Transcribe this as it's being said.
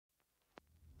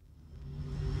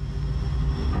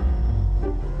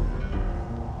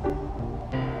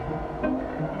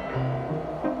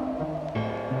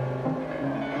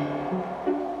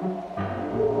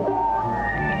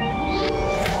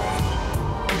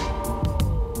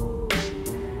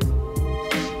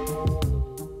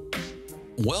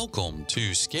Welcome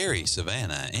to Scary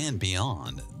Savannah and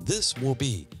Beyond. This will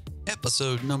be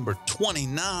episode number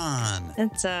 29.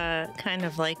 It's kind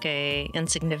of like a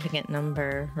insignificant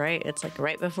number, right? It's like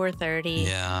right before 30.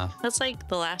 Yeah. That's like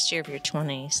the last year of your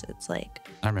 20s. It's like,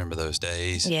 I remember those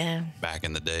days. yeah. Back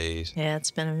in the days. Yeah,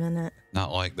 it's been a minute.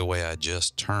 Not like the way I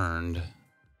just turned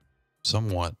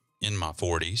somewhat in my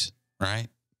 40s, right?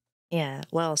 Yeah,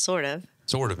 well, sort of.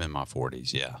 Sort of in my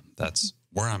 40s, yeah. That's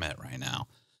where I'm at right now.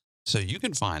 So you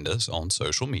can find us on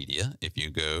social media if you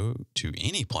go to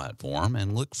any platform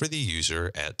and look for the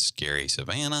user at Scary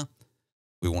Savannah.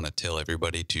 We want to tell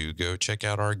everybody to go check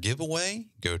out our giveaway.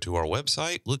 Go to our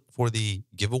website, look for the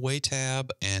giveaway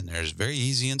tab, and there's very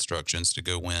easy instructions to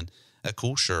go win a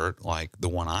cool shirt like the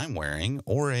one I'm wearing,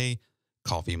 or a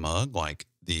coffee mug like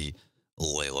the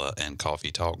Layla and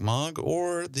Coffee Talk mug,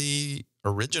 or the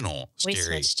original We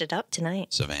Scary switched it up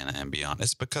tonight. Savannah and Beyond.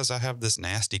 It's because I have this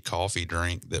nasty coffee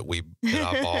drink that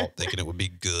I bought thinking it would be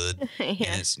good, Yeah.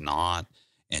 and it's not.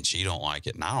 And she don't like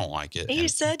it, and I don't like it. You And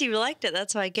said you liked it.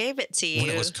 That's why I gave it to you.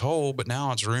 when it was cold, but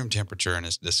now it's room temperature, and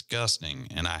it's disgusting,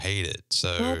 and I hate it.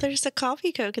 So, Well, there's a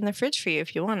coffee Coke in the fridge for you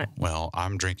if you want it. well,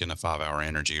 I'm drinking a 5-hour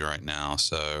energy right now,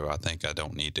 so I think I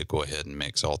don't need to go ahead and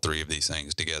mix all three of these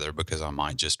things together because I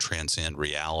might just transcend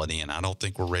reality, and I don't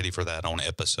think we're ready for that on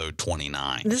episode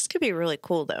 29. This could be really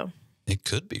cool, though. It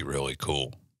could be really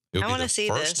cool. I wanna see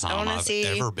this. I wanna see-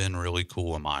 I've ever been really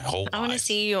cool in my whole life. I want to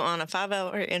see you on a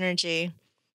 5-hour energy,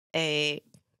 a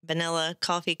vanilla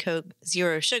coffee Coke,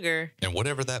 0 sugar, And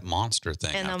whatever that monster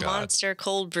thing and I've a got, monster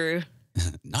cold brew.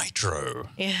 Nitro,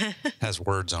 Yeah. has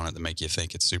words on it that make you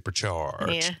think it's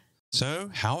supercharged. Yeah. So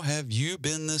how have you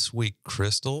been this week,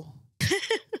 Crystal?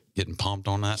 Getting pumped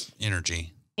on that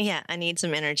energy. Yeah, I need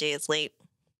some energy. It's late.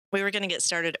 We were going to get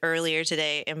started earlier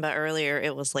today, and by earlier,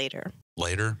 it was later.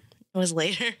 Later, It was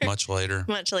later. much later,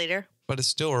 Much later. but it's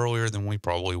still earlier than we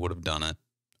probably would have done it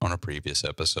on a previous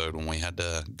episode when we had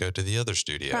to go to the other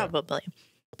studio. Probably.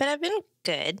 But I've been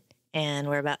good, and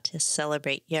we're about to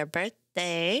celebrate your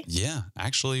birthday. Yeah,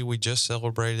 actually, we just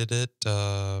celebrated it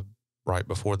right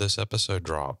before this episode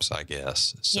drops, I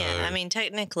guess. So, Yeah, I mean,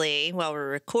 technically, while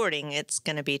we're recording, it's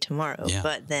going to be tomorrow. Yeah.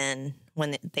 But then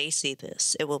when they see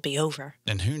this, it will be over.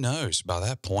 and who knows? By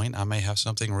that point, I may have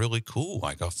something really cool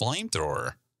like a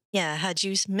flamethrower. Yeah, had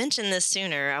you mentioned this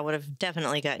sooner, I would have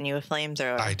definitely gotten you a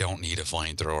flamethrower. I don't need a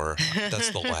flamethrower. That's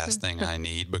the last thing I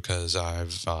need because I'm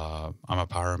a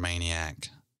pyromaniac.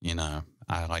 You know,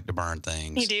 I like to burn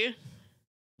things. You do?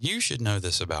 You should know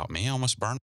this about me. I almost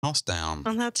burned my house down.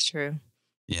 Oh, that's true.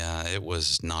 Yeah, it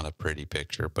was not a pretty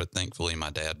picture, but thankfully my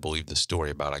dad believed the story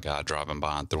about a guy driving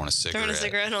by and throwing a cigarette. Throwing a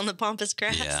cigarette on the pampas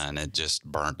grass. Yeah, and it just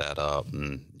burnt that up.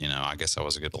 And, you know, I guess I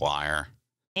was a good liar.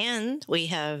 And we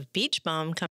have Beach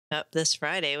Bum coming up this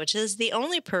Friday, which is the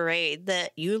only parade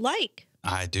that you like.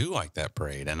 I do like that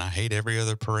parade, and I hate every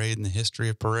other parade in the history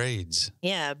of parades.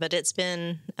 Yeah, but it's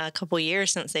been a couple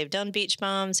years since they've done Beach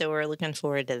Bum, so we're looking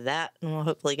forward to that. And we'll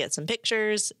hopefully get some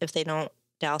pictures if they don't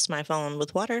douse my phone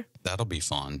with water. That'll be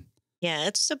fun. Yeah,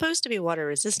 it's supposed to be water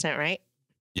resistant, right?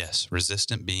 Yes,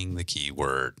 resistant being the key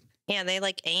word. Yeah, they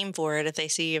like aim for it if they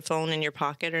see your phone in your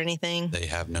pocket or anything. They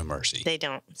have no mercy. They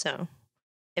don't. So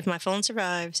if my phone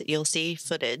survives, you'll see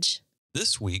footage.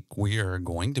 This week, we are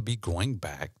going to be going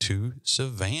back to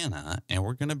Savannah, and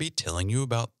we're going to be telling you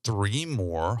about 3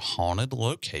 more haunted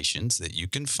locations that you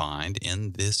can find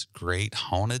in this great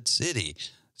haunted city.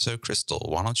 So, Crystal,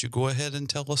 why don't you go ahead and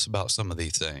tell us about some of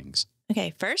these things?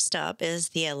 Okay, first up is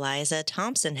the Eliza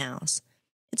Thompson house.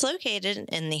 It's located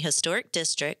in the historic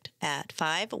district at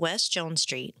 5 West Jones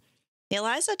Street. The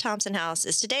Eliza Thompson house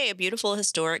is today a beautiful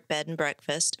historic bed and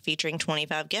breakfast featuring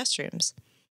 25 guest rooms.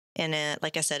 And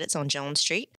like I said, it's on Jones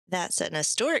Street. That's an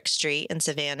historic street in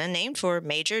Savannah named for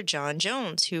Major John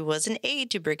Jones, who was an aide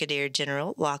to Brigadier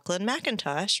General Lachlan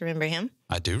McIntosh. Remember him?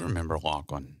 I do remember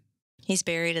Lachlan. He's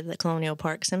buried at the Colonial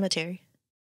Park Cemetery.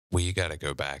 We got to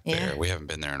go back there. Yeah. We haven't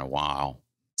been there in a while.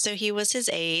 So he was his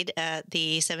aide at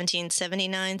the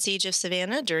 1779 Siege of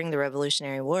Savannah during the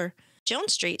Revolutionary War.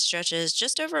 Jones Street stretches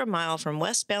just over a mile from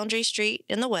West Boundary Street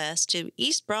in the west to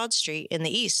East Broad Street in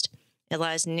the east. It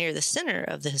lies near the center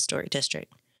of the historic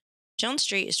district. Jones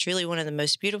Street is truly one of the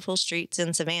most beautiful streets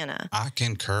in Savannah. I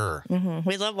concur.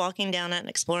 We love walking down it and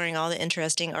exploring all the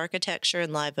interesting architecture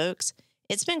and live oaks.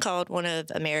 It's been called one of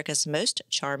America's most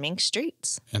charming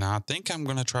streets. And I think I'm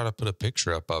going to try to put a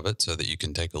picture up of it so that you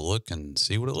can take a look and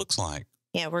see what it looks like.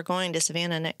 Yeah, we're going to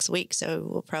Savannah next week, so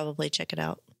we'll probably check it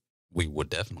out. We would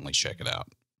definitely check it out.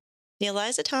 The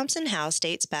Eliza Thompson house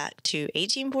dates back to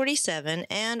 1847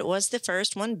 and was the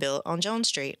first one built on Jones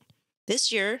Street.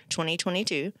 This year,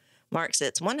 2022, marks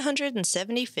its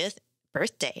 175th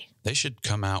birthday. They should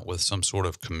come out with some sort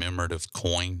of commemorative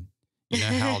coin. You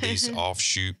know how these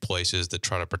offshoot places that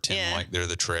try to pretend like they're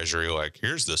the treasury, like,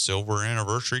 here's the silver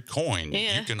anniversary coin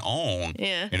you can own,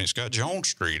 and it's got Jones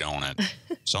Street on it.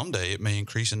 Someday it may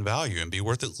increase in value and be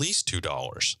worth at least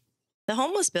 $2. The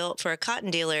home was built for a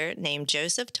cotton dealer named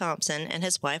Joseph Thompson and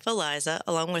his wife Eliza,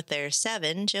 along with their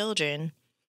 7 children.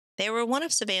 They were one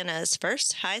of Savannah's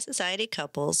first high society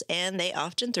couples, and they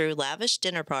often threw lavish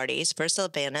dinner parties for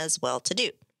Savannah's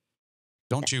well-to-do.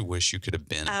 Don't you wish you could have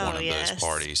been at one of those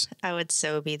parties? I would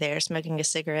so be there, smoking a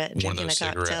cigarette and drinking a cocktail.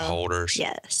 One of those cigarette holders.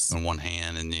 Yes. In one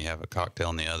hand, and you have a cocktail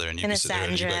in the other, and you can sit there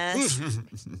and dress.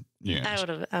 I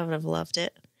would have loved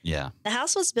it. Yeah. The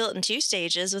house was built in 2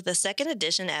 stages, with a second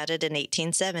addition added in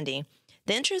 1870.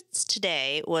 The entrance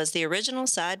today was the original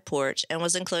side porch and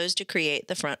was enclosed to create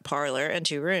the front parlor and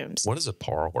 2 rooms. What is a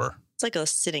parlor? It's like a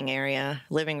sitting area,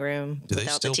 living room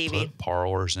without the TV. Do they still put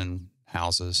parlors in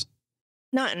houses?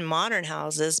 Not in modern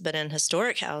houses, but in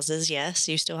historic houses, yes,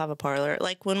 you still have a parlor.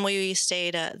 Like when we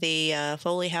stayed at the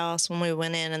Foley house, when we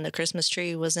went in and the Christmas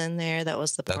tree was in there, that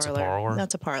was the parlor. That's a parlor?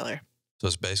 That's a parlor. So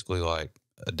it's basically like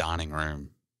a dining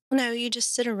room. No, you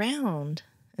just sit around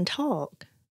and talk.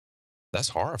 That's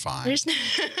horrifying. There's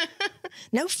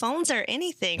no phones or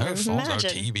anything. No phones, no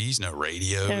TVs, no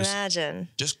radios. Imagine.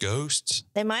 Just ghosts.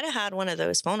 They might have had one of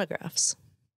those phonographs.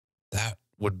 That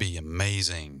would be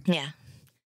amazing. Yeah.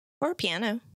 Or a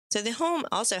piano. So the home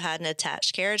also had an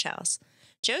attached carriage house.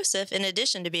 Joseph, in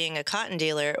addition to being a cotton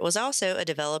dealer, was also a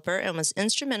developer and was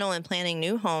instrumental in planning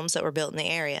new homes that were built in the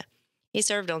area. He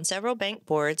served on several bank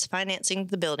boards, financing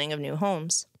the building of new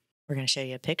homes. We're going to show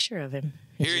you a picture of him.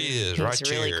 Here he is, right here.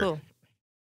 He's really cool.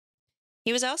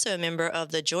 He was also a member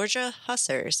of the Georgia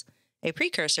Hussars, a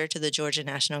precursor to the Georgia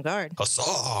National Guard.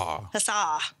 Huzzah!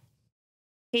 Huzzah!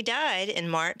 He died in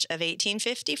March of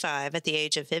 1855 at the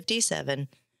age of 57,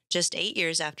 just 8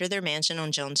 years after their mansion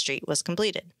on Jones Street was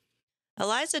completed.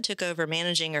 Eliza took over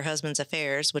managing her husband's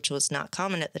affairs, which was not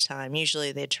common at the time.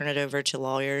 Usually they'd turn it over to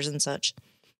lawyers and such,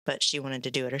 but she wanted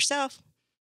to do it herself.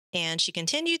 And she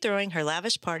continued throwing her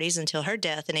lavish parties until her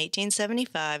death in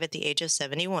 1875 at the age of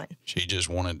 71. She just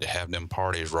wanted to have them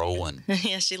parties rolling.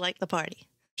 Yeah, she liked the party.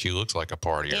 She looks like a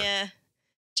partier. Yeah.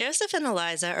 Joseph and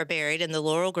Eliza are buried in the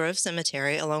Laurel Grove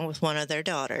Cemetery along with one of their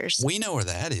daughters. We know where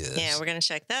that is. Yeah, we're going to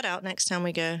check that out next time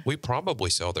we go. We probably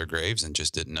saw their graves and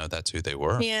just didn't know that's who they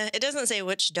were. Yeah, it doesn't say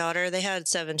which daughter. They had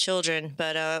 7 children,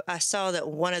 but I saw that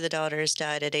one of the daughters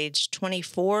died at age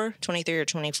 23 or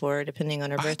 24, depending on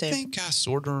her birthday. I think I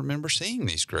sort of remember seeing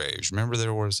these graves. Remember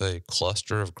there was a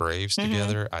cluster of graves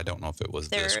together? I don't know if it was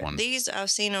this one. These,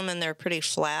 I've seen them, and they're pretty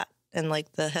flat, and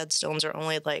like the headstones are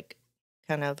only like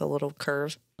kind of a little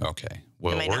curve. Okay.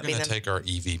 Well, we're going to take our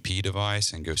EVP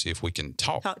device and go see if we can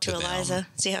talk to Eliza, them.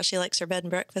 see how she likes her bed and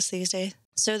breakfast these days.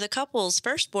 So the couple's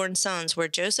firstborn sons were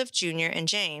Joseph Jr. and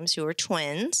James, who were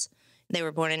twins. They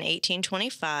were born in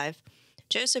 1825.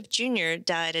 Joseph Jr.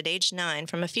 died at age 9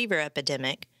 from a fever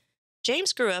epidemic.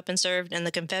 James grew up and served in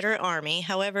the Confederate Army.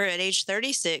 However, at age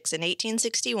 36 in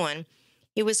 1861,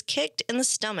 he was kicked in the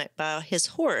stomach by his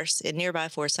horse in nearby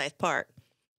Forsyth Park.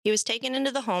 He was taken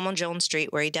into the home on Jones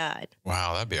Street where he died.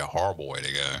 Wow, that'd be a horrible way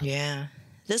to go. Yeah.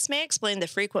 This may explain the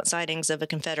frequent sightings of a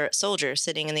Confederate soldier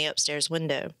sitting in the upstairs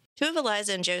window. 2 of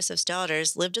Eliza and Joseph's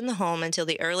daughters lived in the home until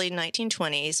the early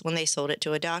 1920s when they sold it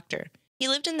to a doctor. He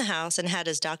lived in the house and had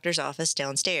his doctor's office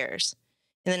downstairs.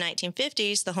 In the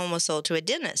 1950s, the home was sold to a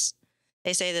dentist.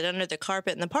 They say that under the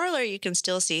carpet in the parlor, you can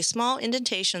still see small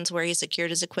indentations where he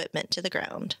secured his equipment to the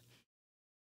ground.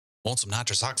 Want some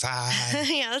nitrous oxide?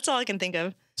 Yeah, that's all I can think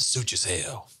of. Suit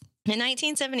yourself. In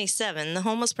 1977, the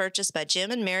home was purchased by Jim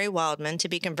and Mary Wildman to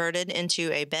be converted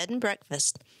into a bed and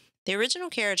breakfast. The original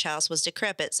carriage house was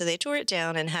decrepit, so they tore it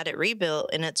down and had it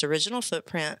rebuilt in its original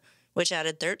footprint, which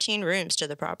added 13 rooms to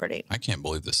the property. I can't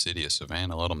believe the city of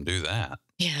Savannah let them do that.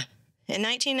 Yeah. In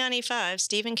 1995,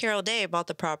 Stephen Carroll Day bought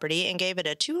the property and gave it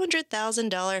a $200,000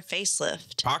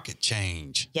 facelift. Pocket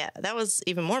change. Yeah, that was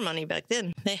even more money back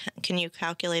then. Can you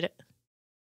calculate it?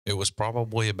 It was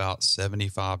probably about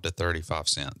 75 to 35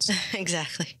 cents.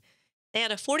 Exactly. They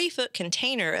had a 40-foot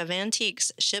container of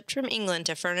antiques shipped from England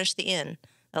to furnish the inn.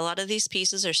 A lot of these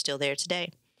pieces are still there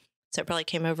today. So it probably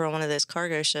came over on one of those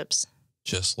cargo ships.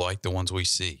 Just like the ones we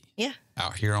see. Yeah.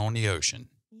 Out here on the ocean.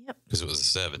 Yep. Because it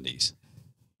was the 70s.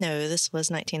 No, this was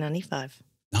 1995.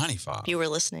 95? If you were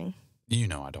listening. You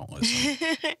know I don't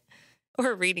listen.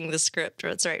 Or reading the script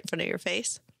where it's right in front of your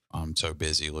face. I'm so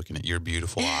busy looking at your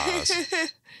beautiful eyes.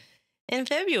 In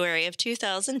February of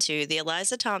 2002, the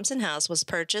Eliza Thompson house was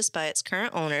purchased by its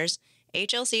current owners,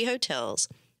 HLC Hotels,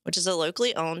 which is a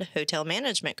locally owned hotel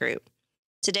management group.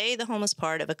 Today, the home is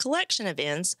part of a collection of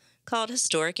inns called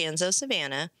Historic Inns of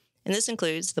Savannah, and this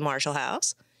includes the Marshall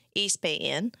House, East Bay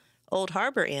Inn, Old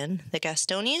Harbor Inn, the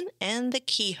Gastonian, and the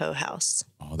Kehoe House.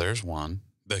 Oh, there's one.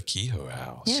 The Kehoe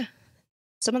House. Yeah.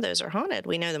 Some of those are haunted.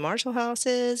 We know the Marshall House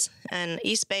is, and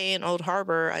East Bay and Old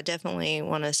Harbor, I definitely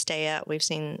want to stay at. We're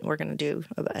going to do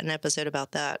an episode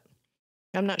about that.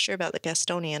 I'm not sure about the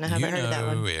Gastonian. I haven't heard of that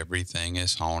one. Everything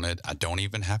is haunted. I don't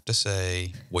even have to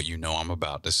say what you know I'm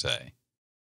about to say.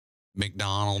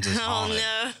 McDonald's is haunted.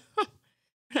 Oh, no.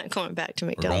 We're not going back to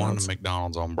We're McDonald's. going to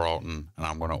McDonald's on Broughton, and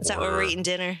I'm going to order. Is that where we're eating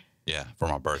dinner? Yeah, for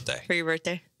my birthday. For your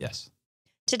birthday? Yes.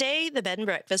 Today, the bed and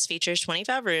breakfast features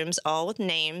 25 rooms, all with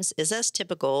names, is as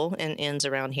typical in inns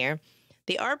around here.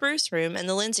 The R. Bruce room and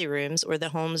the Lindsay rooms were the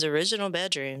home's original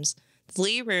bedrooms. The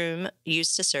Lee room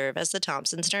used to serve as the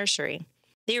Thompson's nursery.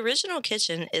 The original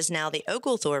kitchen is now the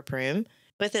Oglethorpe room,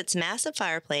 with its massive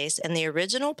fireplace and the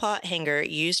original pot hanger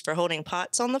used for holding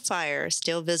pots on the fire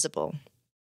still visible.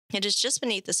 It is just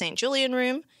beneath the St. Julian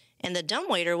room, and the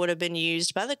dumbwaiter would have been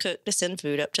used by the cook to send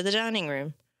food up to the dining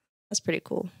room. That's pretty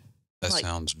cool. That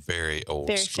sounds very old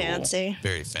very school. Very fancy.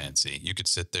 Very fancy. You could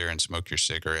sit there and smoke your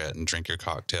cigarette and drink your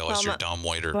cocktail as your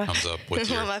dumbwaiter comes up with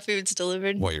your, my food's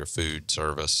delivered. Your food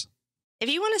service. If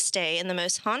you want to stay in the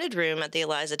most haunted room at the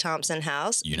Eliza Thompson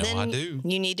house, then I do.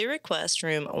 You need to request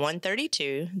room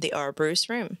 132, the R. Bruce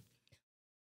room.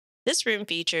 This room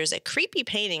features a creepy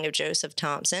painting of Joseph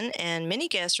Thompson, and many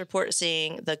guests report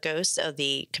seeing the ghost of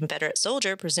the Confederate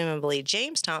soldier, presumably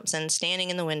James Thompson,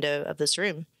 standing in the window of this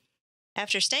room.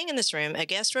 After staying in this room, a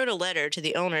guest wrote a letter to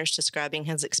the owners describing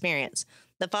his experience.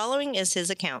 The following is his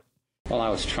account. While I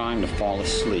was trying to fall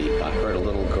asleep, I heard a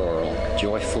little girl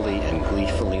joyfully and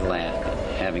gleefully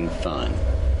laughing, having fun.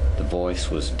 The voice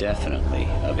was definitely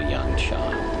of a young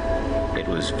child. It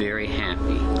was very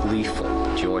happy,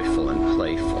 gleeful, joyful, and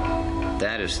playful.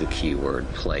 That is the key word,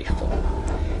 playful.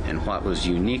 And what was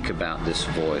unique about this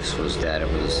voice was that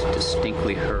it was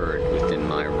distinctly heard within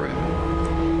my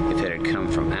room. If it had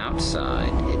come from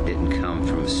outside, it didn't come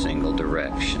from a single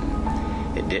direction.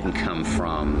 It didn't come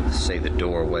from, say, the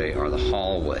doorway or the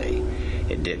hallway.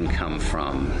 It didn't come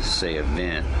from, say, a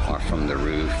vent or from the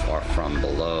roof or from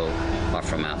below or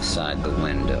from outside the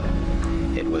window.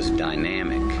 It was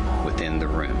dynamic within the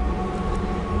room.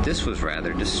 This was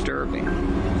rather disturbing,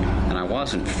 and I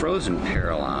wasn't frozen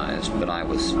paralyzed, but I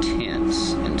was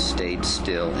tense and stayed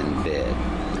still in bed.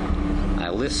 I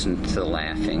listened to the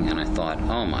laughing and I thought,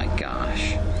 oh my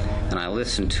gosh. And I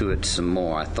listened to it some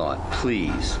more. I thought,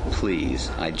 please, please,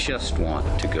 I just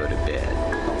want to go to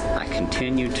bed. I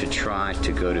continued to try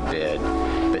to go to bed,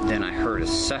 but then I heard a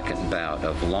second bout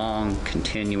of long,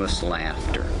 continuous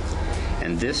laughter.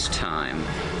 And this time,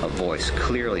 a voice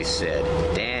clearly said,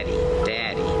 Daddy,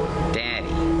 Daddy,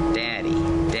 Daddy,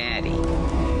 Daddy,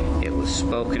 Daddy. It was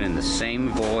spoken in the same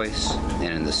voice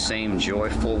and in the same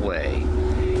joyful way.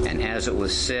 And as it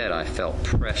was said, I felt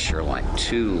pressure like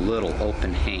two little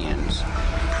open hands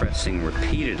pressing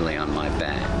repeatedly on my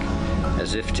back,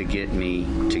 as if to get me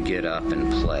to get up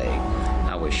and play.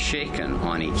 I was shaken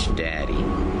on each daddy,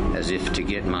 as if to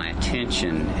get my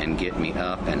attention and get me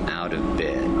up and out of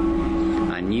bed.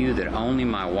 I knew that only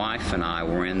my wife and I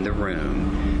were in the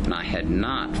room, and I had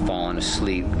not fallen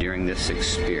asleep during this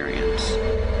experience.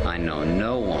 I know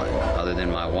no one other than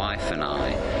my wife and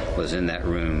I was in that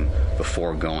room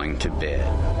before going to bed.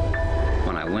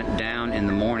 When I went down in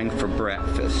the morning for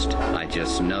breakfast, I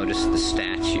just noticed the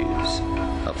statues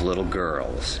of little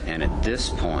girls, and at this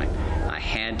point, I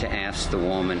had to ask the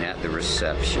woman at the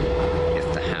reception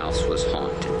if the house was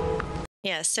haunted.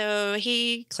 Yeah, so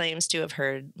he claims to have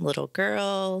heard little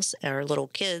girls or little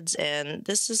kids, and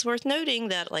this is worth noting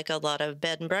that, like a lot of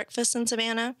bed and breakfasts in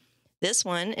Savannah, this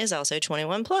one is also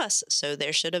 21 plus, so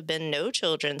there should have been no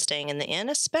children staying in the inn,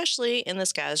 especially in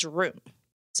this guy's room.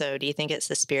 So do you think it's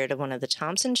the spirit of one of the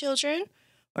Thompson children,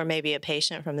 or maybe a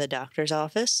patient from the doctor's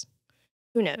office?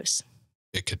 Who knows?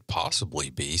 It could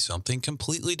possibly be something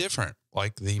completely different,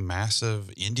 like the massive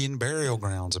Indian burial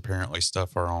grounds apparently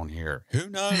stuff are on here. Who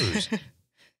knows?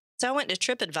 So I went to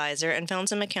TripAdvisor and found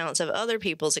some accounts of other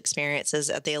people's experiences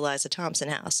at the Eliza Thompson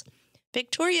house.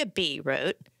 Victoria B.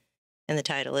 wrote, and the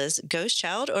title is Ghost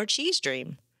Child or Cheese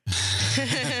Dream.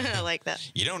 I like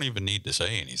that. You don't even need to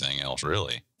say anything else,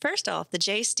 really. First off, the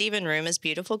J. Stephen room is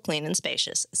beautiful, clean, and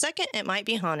spacious. Second, it might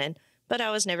be haunted, but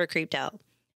I was never creeped out.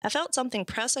 I felt something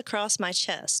press across my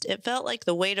chest. It felt like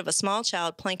the weight of a small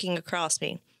child planking across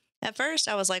me. At first,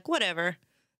 I was like, whatever.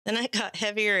 Then it got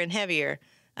heavier and heavier.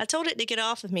 I told it to get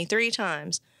off of me 3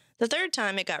 times. The third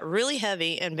time, it got really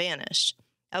heavy and vanished.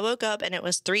 I woke up and it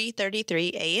was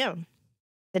 3:33 a.m.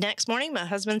 The next morning, my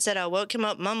husband said I woke him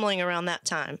up mumbling around that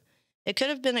time. It could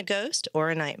have been a ghost or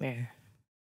a nightmare.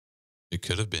 It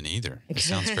could have been either. It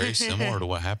sounds very similar to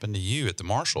what happened to you at the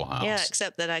Marshall house. Yeah,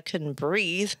 except that I couldn't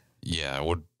breathe. Yeah,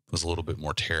 it was a little bit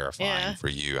more terrifying for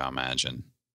you, I imagine.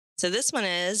 So this one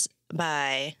is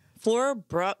by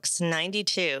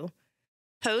 4Brooks92.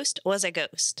 Host was a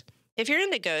ghost. If you're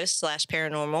into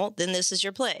ghosts/paranormal, then this is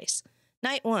your place.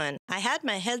 Night 1. I had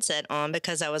my headset on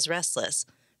because I was restless.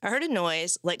 I heard a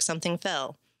noise like something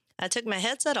fell. I took my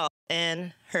headset off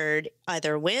and heard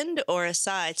either wind or a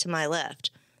sigh to my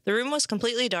left. The room was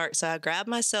completely dark, so I grabbed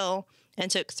my cell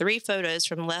and took 3 photos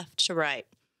from left to right,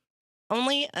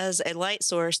 only as a light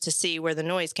source to see where the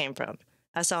noise came from.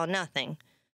 I saw nothing.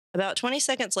 About 20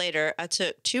 seconds later, I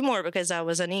took 2 more because I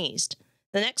was uneased.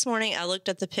 The next morning, I looked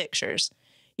at the pictures.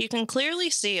 You can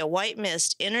clearly see a white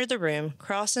mist enter the room,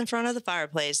 cross in front of the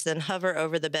fireplace, then hover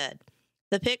over the bed.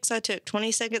 The pics I took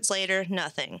 20 seconds later,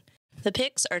 nothing. The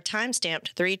pics are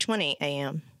time-stamped 3:20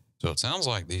 a.m. So it sounds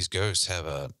like these ghosts have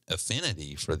an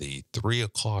affinity for the 3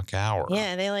 o'clock hour.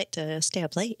 Yeah, they like to stay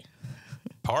up late.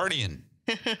 Partying.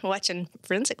 Watching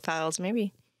Forensic Files,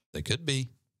 maybe. They could be.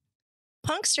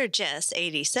 Punkster Jess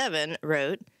 87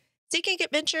 wrote, seeking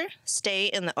adventure, stay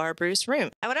in the R. Bruce room.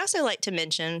 I would also like to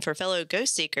mention for fellow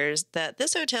ghost seekers that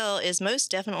this hotel is most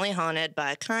definitely haunted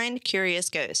by a kind, curious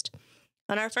ghost.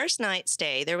 On our first night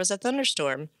stay, there was a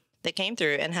thunderstorm that came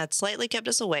through and had slightly kept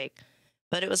us awake,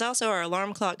 but it was also our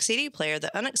alarm clock CD player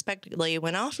that unexpectedly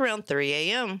went off around 3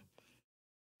 a.m.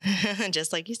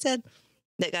 Just like you said,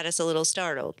 that got us a little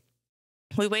startled.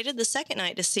 We waited the second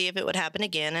night to see if it would happen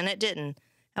again, and it didn't.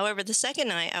 However, the second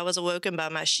night, I was awoken by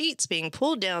my sheets being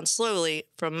pulled down slowly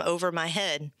from over my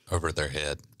head. Over their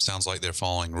head. Sounds like they're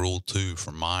following Rule 2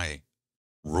 from my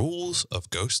rules of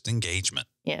ghost engagement.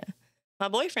 Yeah. My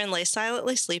boyfriend lay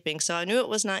silently sleeping, so I knew it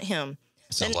was not him.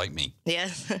 Sounds like me. Yeah.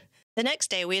 The next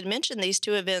day, we had mentioned these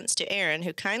 2 events to Aaron,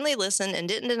 who kindly listened and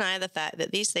didn't deny the fact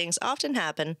that these things often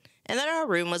happen and that our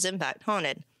room was in fact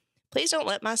haunted. Please don't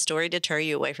let my story deter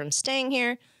you away from staying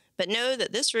here, but know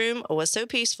that this room was so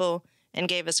peaceful and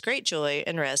gave us great joy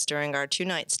and rest during our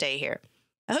 2-night stay here.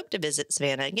 I hope to visit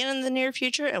Savannah again in the near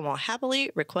future and will happily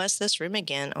request this room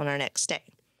again on our next stay.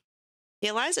 The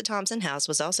Eliza Thompson house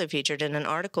was also featured in an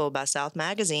article by South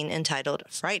Magazine entitled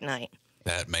Fright Night.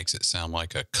 That makes it sound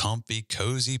like a comfy,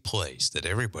 cozy place that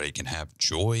everybody can have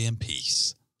joy and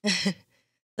peace.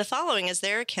 The following is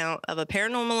their account of a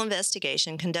paranormal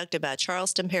investigation conducted by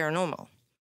Charleston Paranormal.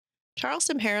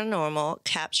 Charleston Paranormal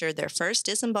captured their first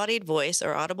disembodied voice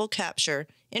or audible capture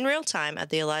in real time at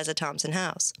the Eliza Thompson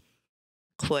house.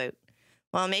 Quote,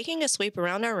 while making a sweep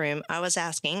around our room, I was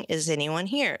asking, is anyone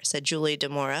here? Said Julie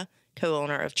DeMora,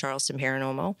 co-owner of Charleston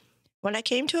Paranormal. When I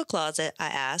came to a closet, I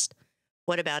asked,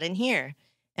 what about in here?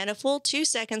 And a full 2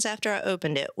 seconds after I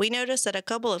opened it, we noticed that a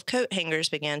couple of coat hangers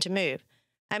began to move.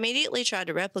 I immediately tried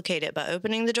to replicate it by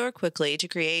opening the door quickly to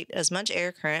create as much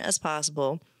air current as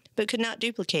possible, but could not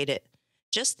duplicate it.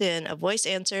 Just then, a voice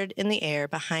answered in the air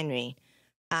behind me,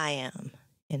 I am,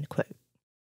 end quote.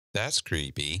 That's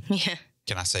creepy. Yeah.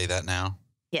 Can I say that now?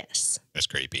 Yes. That's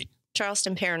creepy.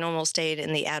 Charleston Paranormal stayed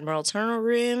in the Admiral Turner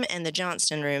room and the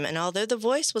Johnston room, and although the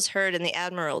voice was heard in the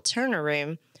Admiral Turner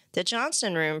room, the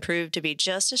Johnston room proved to be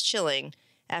just as chilling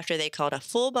after they caught a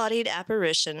full-bodied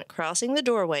apparition crossing the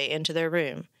doorway into their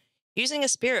room. Using a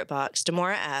spirit box,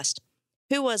 DeMora asked,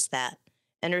 who was that?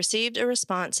 And received a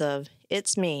response of,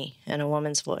 it's me, in a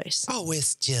woman's voice. Oh,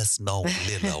 it's just no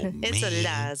little me. It's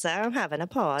Eliza. I'm having a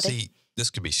party. See, this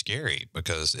could be scary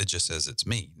because it just says it's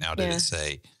me. Now, did it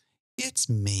say, it's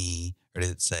me, or did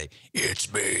it say,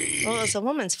 it's me? Well, it's a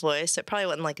woman's voice. It probably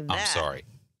wasn't like that. I'm sorry.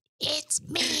 It's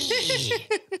me.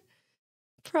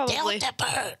 Probably. Delta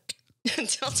Burke.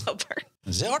 Delta Burke.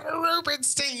 Zelda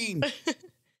Rubenstein.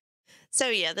 So,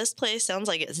 yeah, this place sounds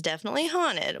like it's definitely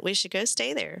haunted. We should go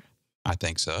stay there. I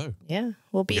think so. Yeah,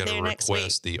 we'll be We there next week.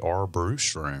 request the R.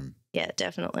 Bruce room. Yeah,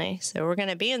 definitely. So we're going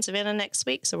to be in Savannah next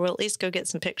week, so we'll at least go get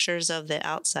some pictures of the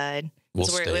outside. We'll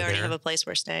we stay already there. have a place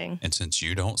we're staying. And since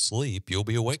you don't sleep, you'll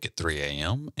be awake at 3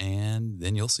 a.m. and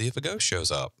then you'll see if a ghost shows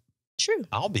up. True.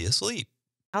 I'll be asleep.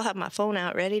 I'll have my phone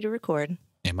out ready to record.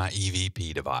 And my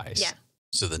EVP device. Yeah.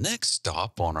 So the next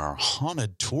stop on our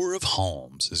haunted tour of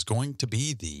homes is going to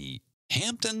be the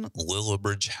Hampton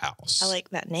Lillibridge house. I like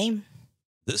that name.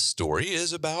 This story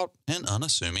is about an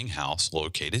unassuming house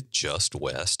located just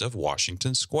west of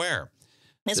Washington Square.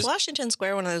 Is Washington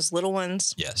Square one of those little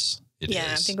ones? Yes, it is. Yeah,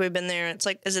 I think we've been there. It's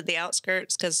like, is it the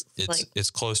outskirts? Because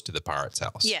it's close to the Pirate's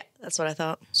house. Yeah, that's what I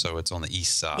thought. So it's on the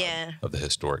east side of the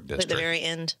historic At district. the very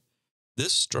end.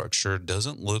 This structure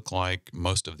doesn't look like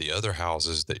most of the other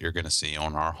houses that you're going to see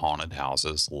on our haunted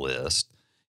houses list.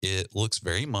 It looks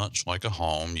very much like a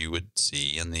home you would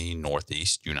see in the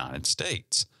Northeast United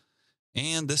States.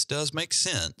 And this does make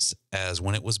sense, as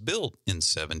when it was built in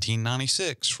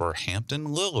 1796 for Hampton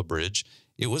Lillibridge,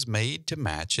 it was made to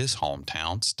match his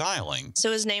hometown styling.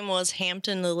 So his name was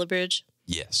Hampton Lillibridge?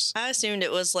 Yes. I assumed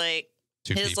it was like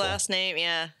Two his people. last name,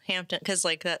 yeah, Hampton, because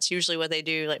like that's usually what they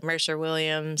do, like Mercer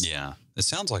Williams. Yeah. It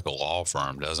sounds like a law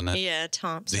firm, doesn't it? Yeah,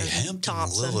 Thompson. The Hampton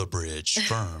Lillibridge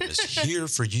firm is here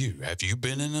for you. Have you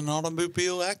been in an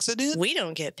automobile accident? We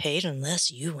don't get paid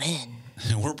unless you win.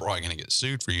 We're probably going to get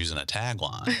sued for using a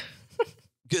tagline.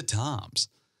 Good times.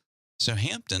 So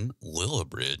Hampton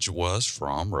Lillibridge was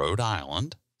from Rhode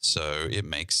Island, so it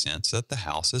makes sense that the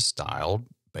house is styled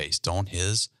based on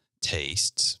his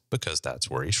tastes because that's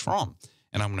where he's from.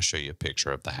 And I'm going to show you a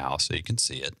picture of the house so you can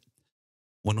see it.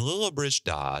 When Lillibridge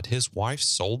died, his wife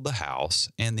sold the house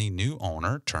and the new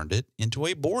owner turned it into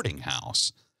a boarding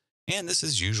house. And this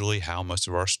is usually how most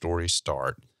of our stories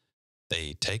start.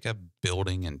 They take a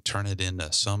building and turn it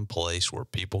into some place where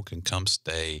people can come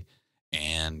stay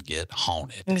and get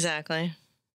haunted. Exactly.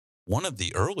 One of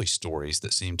the early stories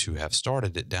that seem to have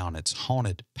started it down its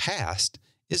haunted past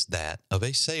is that of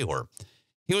a sailor.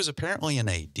 He was apparently in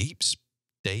a deep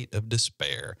state of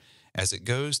despair, as it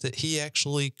goes that he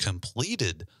actually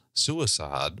completed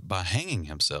suicide by hanging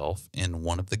himself in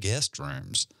one of the guest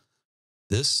rooms.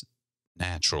 This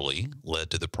naturally led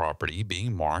to the property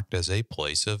being marked as a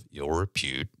place of ill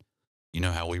repute. You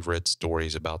know how we've read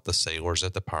stories about the sailors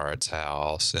at the pirate's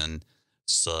house and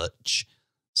such.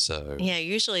 So Yeah,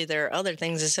 usually there are other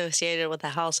things associated with the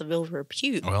house of ill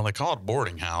repute. well, they call it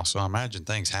boarding house, so I imagine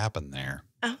things happen there.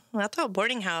 Oh, I thought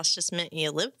boarding house just meant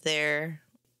you lived there.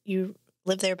 You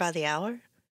live there by the hour?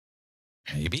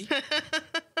 Maybe.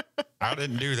 I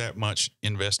didn't do that much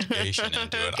investigation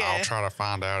into it. Okay. I'll try to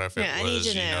find out if Yeah, I it need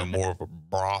was, to know. more of a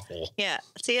brothel. Yeah.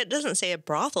 See, it doesn't say a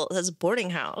brothel. It says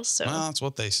boarding house. So Well, that's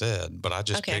what they said, but I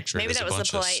just Okay, pictured maybe as that a was the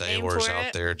bunch of polite name sailors for out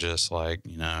it. there just like,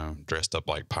 dressed up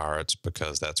like pirates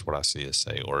because that's what I see as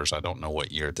sailors. I don't know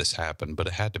what year this happened, but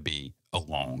it had to be a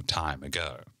long time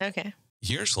ago. okay.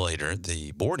 Years later,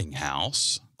 the boarding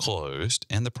house closed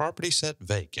and the property sat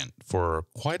vacant for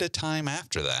quite a time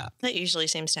after that. That usually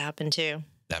seems to happen too.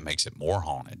 That makes it more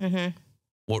haunted. Mm-hmm.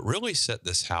 What really set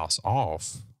this house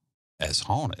off as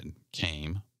haunted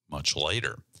came much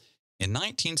later. In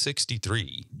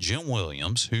 1963, Jim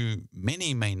Williams, who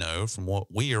many may know from what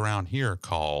we around here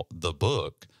call the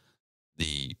book,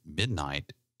 the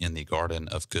Midnight in the Garden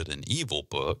of Good and Evil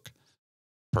book,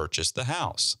 purchased the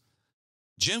house.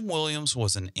 Jim Williams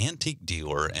was an antique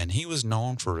dealer, and he was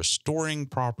known for restoring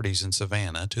properties in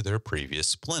Savannah to their previous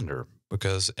splendor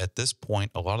because at this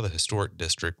point, a lot of the historic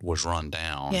district was run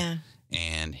down. Yeah.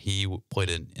 And he played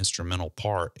an instrumental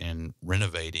part in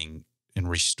renovating and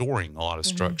restoring a lot of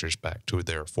structures back to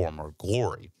their former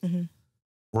glory. Mm-hmm.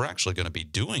 We're actually going to be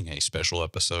doing a special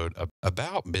episode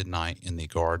about Midnight in the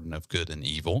Garden of Good and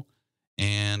Evil,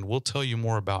 and we'll tell you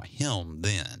more about him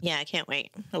then. Yeah, I can't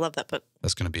wait. I love that book.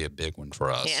 That's going to be a big one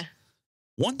for us. Yeah.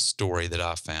 One story that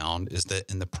I found is that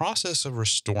in the process of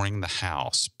restoring the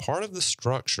house, part of the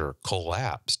structure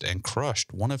collapsed and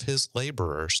crushed one of his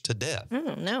laborers to death.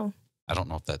 Oh, no. I don't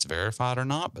know if that's verified or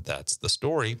not, but that's the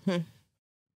story.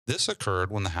 This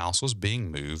occurred when the house was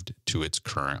being moved to its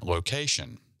current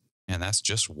location. And that's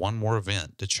just one more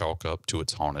event to chalk up to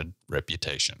its haunted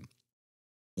reputation.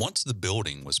 Once the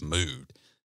building was moved,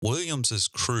 Williams's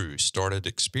crew started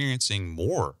experiencing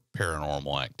more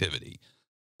paranormal activity.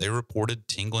 They reported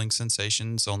tingling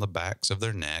sensations on the backs of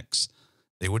their necks.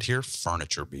 They would hear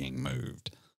furniture being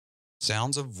moved.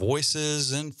 Sounds of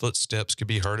voices and footsteps could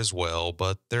be heard as well,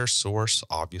 but their source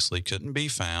obviously couldn't be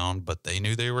found, but they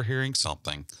knew they were hearing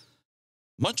something.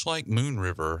 Much like Moon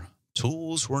River,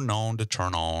 tools were known to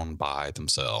turn on by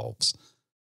themselves.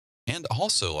 And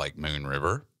also like Moon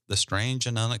River, the strange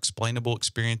and unexplainable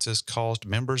experiences caused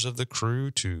members of the crew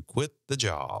to quit the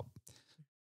job.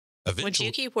 Would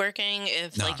you keep working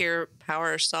if No. like your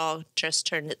power saw just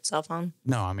turned itself on?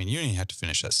 No, I mean, you didn't even have to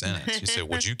finish that sentence. You said,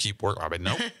 would you keep working? I mean,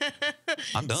 nope,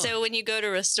 I'm done. So when you go to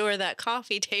restore that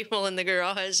coffee table in the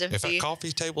garage, If a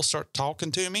coffee table start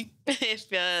talking to me, if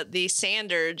the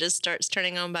sander just starts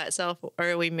turning on by itself, or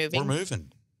are we moving? we're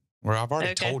moving. Well, I've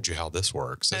already Okay. told you how this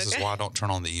works. This is Okay. why I don't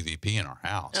turn on the EVP in our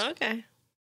house. Okay.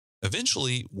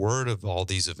 Eventually, word of all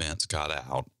these events got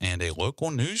out, and a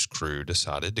local news crew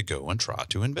decided to go and try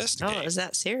to investigate. Oh, is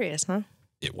that serious, huh?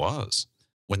 It was.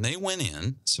 When they went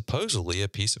in, supposedly a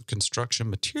piece of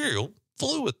construction material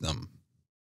flew at them.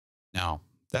 Now,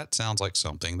 that sounds like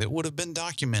something that would have been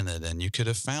documented, and you could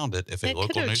have found it if a It could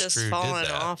local have news just crew fallen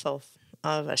did that. off of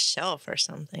of a shelf or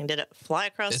something. Did it fly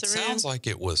across the room? It sounds like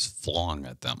it was flung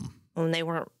at them. And they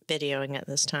weren't videoing it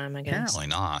this time, I guess. Apparently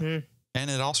not. And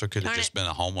it also could have just been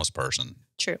a homeless person.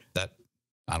 True. That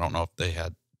I don't know if they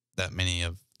had that many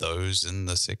of those in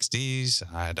the 60s.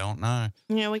 I don't know.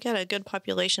 Yeah, we got a good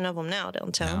population of them now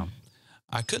downtown.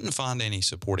 Yeah. I couldn't find any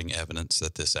supporting evidence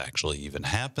that this actually even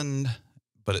happened,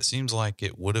 but it seems like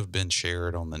it would have been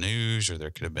shared on the news, or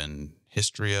there could have been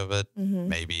history of it.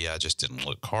 Maybe I just didn't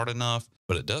look hard enough,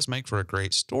 but it does make for a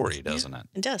great story, doesn't it?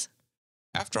 It does.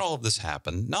 After all of this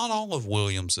happened, not all of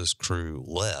Williams's crew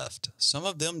left. Some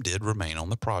of them did remain on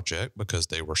the project because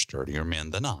they were sturdier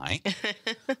men than I.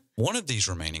 One of these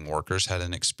remaining workers had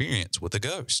an experience with a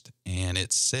ghost, and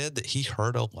it's said that he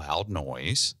heard a loud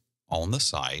noise on the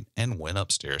site and went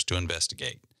upstairs to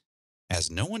investigate.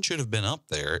 As no one should have been up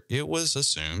there, it was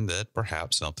assumed that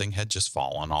perhaps something had just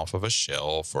fallen off of a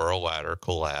shelf or a ladder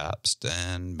collapsed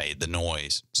and made the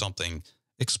noise, something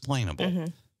explainable.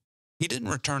 He didn't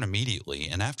return immediately,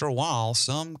 and after a while,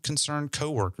 some concerned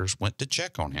coworkers went to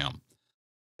check on him.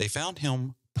 They found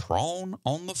him prone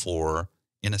on the floor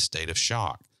in a state of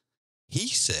shock. He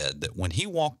said that when he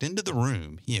walked into the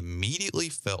room, he immediately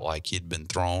felt like he'd been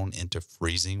thrown into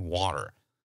freezing water.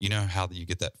 You know how you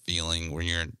get that feeling when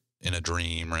you're in a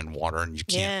dream or in water and you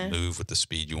can't move with the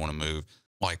speed you want to move,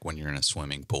 like when you're in a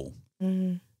swimming pool.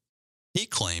 He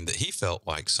claimed that he felt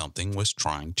like something was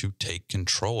trying to take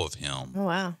control of him. Oh,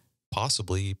 wow.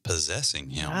 Possibly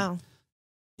possessing him. Wow.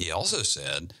 He also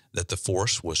said that the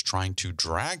force was trying to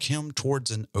drag him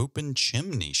towards an open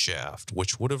chimney shaft,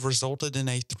 which would have resulted in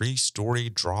a 3-story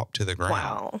drop to the ground.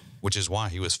 Wow. Which is why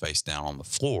he was face down on the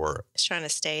floor. He's trying to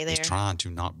stay there. He's trying to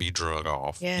not be drug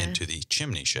off into the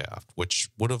chimney shaft, which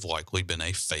would have likely been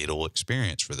a fatal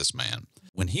experience for this man.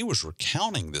 When he was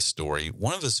recounting this story,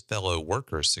 one of his fellow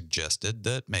workers suggested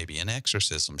that maybe an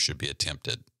exorcism should be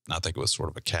attempted. I think it was sort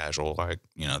of a casual, like,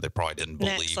 they probably didn't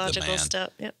believe the man.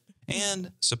 Step. Yep.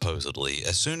 And supposedly,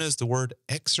 as soon as the word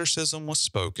exorcism was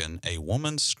spoken, a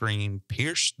woman's scream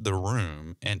pierced the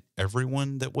room, and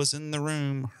everyone that was in the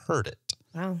room heard it.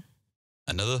 Wow.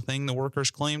 Another thing the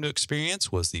workers claimed to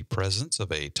experience was the presence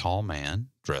of a tall man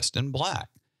dressed in black,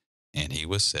 and he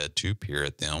was said to peer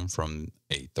at them from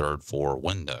a 3rd-floor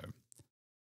window.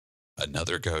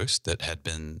 Another ghost that had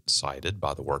been sighted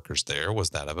by the workers there was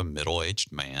that of a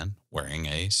middle-aged man wearing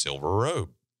a silver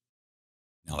robe.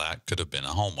 Now, that could have been a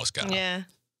homeless guy. Yeah.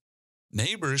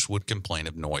 Neighbors would complain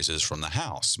of noises from the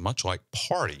house, much like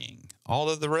partying,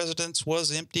 although the residence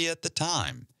was empty at the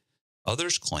time.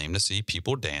 Others claimed to see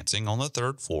people dancing on the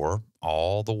 3rd floor,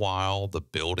 all the while the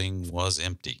building was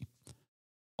empty.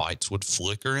 Lights would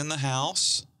flicker in the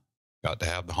house. Got to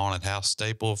have the haunted house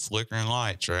staple of flickering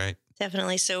lights, right?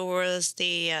 Definitely. So was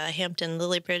the Hampton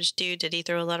Lillibridge dude? Did he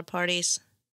throw a lot of parties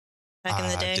back in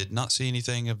the day? I did not see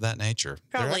anything of that nature.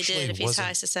 Probably did if he's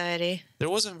high society. There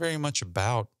wasn't very much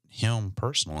about him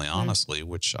personally, honestly,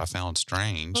 which I found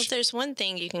strange. Well, if there's one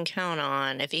thing you can count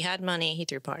on, if he had money, he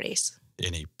threw parties.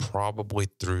 And he probably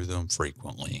threw them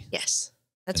frequently. Yes.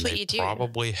 That's what you do.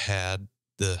 Probably had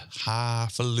the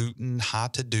highfalutin,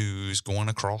 high-to-dos going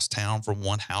across town from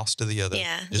one house to the other.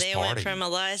 Yeah, they went from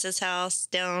Eliza's house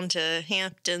down to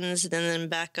Hampton's and then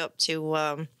back up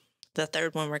to the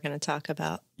third one we're going to talk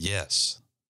about. Yes,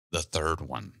 the third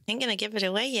one. Ain't going to give it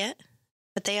away yet,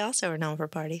 but they also are known for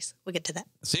parties. We'll get to that.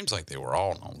 It seems like they were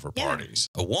all known for parties.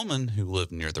 A woman who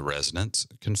lived near the residence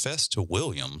confessed to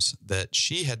Williams that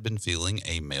she had been feeling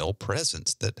a male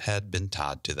presence that had been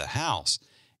tied to the house,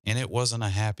 and it wasn't a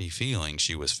happy feeling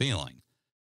she was feeling.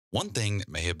 One thing that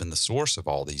may have been the source of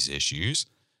all these issues,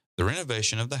 the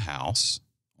renovation of the house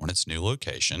on its new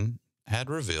location had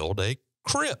revealed a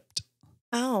crypt.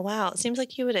 Oh, wow. It seems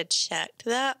like you would have checked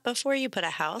that before you put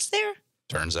a house there.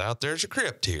 Turns out there's a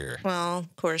crypt here. Well,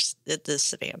 of course, it is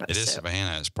Savannah. It is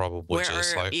Savannah. It's probably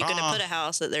just like, you going to put a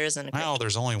house that there isn't a crypt? Well,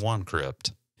 there's only one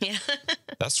crypt. Yeah.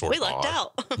 That's sort of We lucked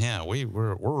out. Yeah,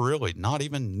 we're really not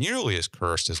even nearly as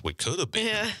cursed as we could have been.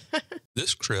 Yeah.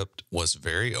 This crypt was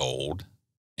very old,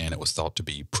 and it was thought to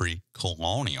be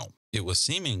pre-colonial. It was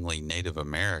seemingly Native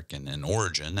American in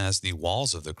origin, as the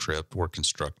walls of the crypt were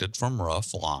constructed from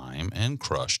rough lime and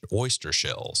crushed oyster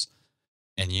shells.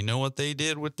 And you know what they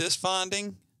did with this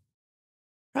finding?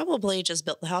 Probably just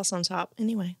built the house on top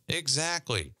anyway.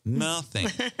 Exactly. Nothing.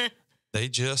 They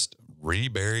just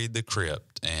reburied the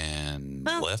crypt and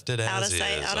left it as is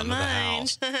under the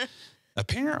house.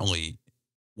 Apparently,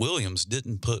 Williams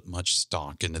didn't put much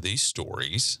stock into these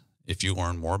stories. If you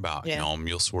learn more about him,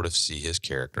 you'll sort of see his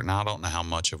character. Now, I don't know how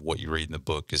much of what you read in the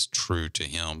book is true to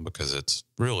him, because it's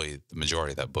really the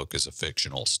majority of that book is a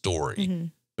fictional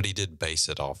story. but he did base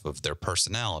it off of their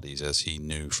personalities, as he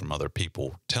knew from other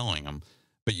people telling him.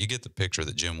 But you get the picture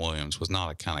that Jim Williams was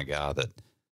not a kind of guy that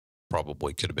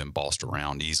probably could have been bossed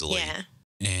around easily. Yeah.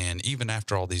 And even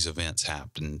after all these events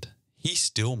happened, he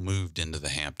still moved into the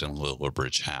Hampton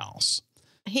Lillibridge house.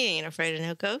 He ain't afraid of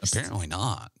no ghosts. Apparently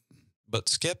not. But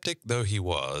skeptic though he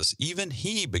was, even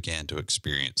he began to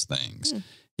experience things.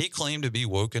 He claimed to be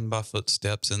woken by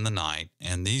footsteps in the night,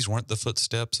 and these weren't the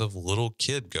footsteps of little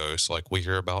kid ghosts like we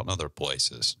hear about in other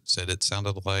places. Said it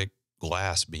sounded like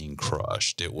glass being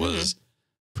crushed. It was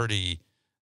pretty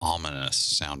ominous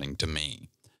sounding to me.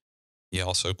 He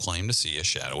also claimed to see a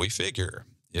shadowy figure.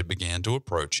 It began to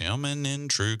approach him, and in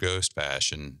true ghost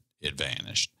fashion, it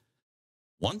vanished.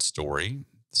 One story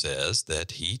says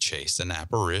that he chased an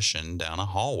apparition down a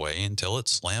hallway until it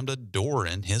slammed a door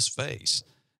in his face.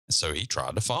 So he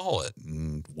tried to follow it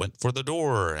and went for the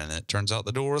door, and it turns out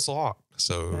the door was locked.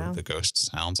 So the ghost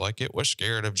sounds like it was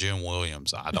scared of Jim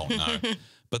Williams. I don't know.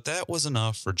 But that was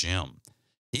enough for Jim.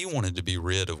 He wanted to be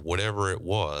rid of whatever it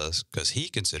was because he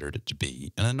considered it to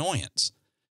be an annoyance.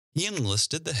 He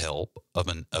enlisted the help of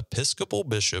an Episcopal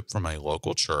bishop from a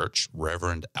local church,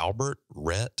 Reverend Albert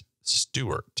Rhett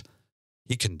Stewart.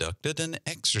 He conducted an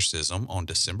exorcism on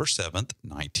December 7th,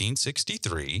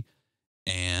 1963,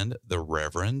 and the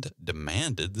Reverend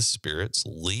demanded the spirits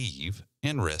leave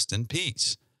and rest in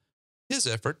peace. His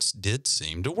efforts did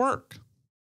seem to work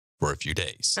for a few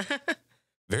days.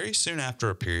 Very soon after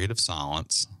a period of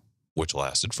silence, which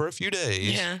lasted for a few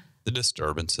days, the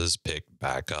disturbances picked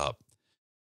back up.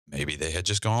 Maybe they had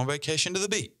just gone on vacation to the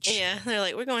beach. Yeah, they're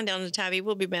like, we're going down to Tabby.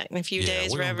 We'll be back in a few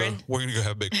days, Reverend. We're going to go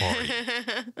have a big party.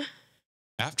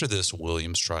 After this,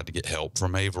 Williams tried to get help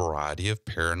from a variety of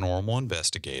paranormal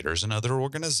investigators and other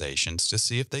organizations to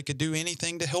see if they could do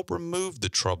anything to help remove the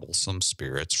troublesome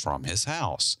spirits from his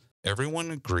house. Everyone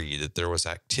agreed that there was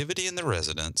activity in the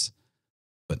residence,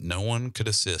 but no one could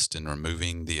assist in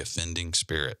removing the offending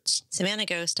spirits. Savannah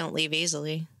ghosts don't leave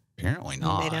easily. Apparently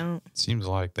not. They don't. It seems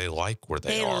like they like where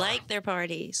they are. They like their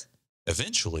parties.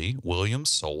 Eventually, Williams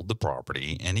sold the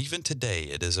property, and even today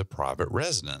it is a private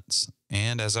residence.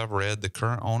 And as I've read, the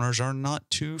current owners are not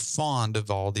too fond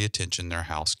of all the attention their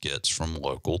house gets from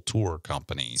local tour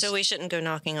companies. So we shouldn't go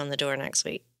knocking on the door next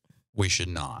week. We should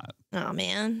not. Oh,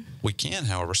 man. We can,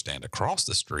 however, stand across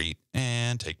the street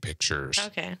and take pictures.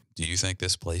 Okay. Do you think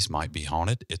this place might be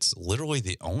haunted? It's literally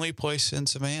the only place in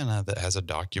Savannah that has a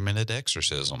documented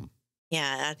exorcism.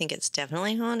 Yeah, I think it's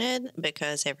definitely haunted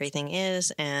because everything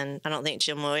is. And I don't think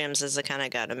Jim Williams is the kind of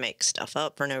guy to make stuff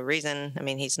up for no reason. I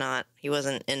mean, he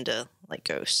wasn't into like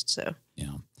ghosts. So,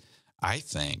 yeah, I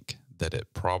think that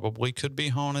it probably could be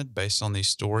haunted based on these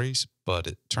stories. But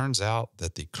it turns out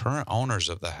that the current owners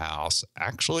of the house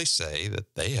actually say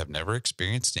that they have never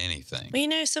experienced anything.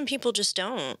 Well, some people just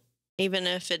don't. Even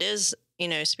if it is,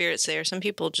 spirits there, some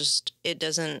people just, it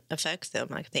doesn't affect them,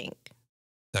 I think.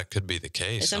 That could be the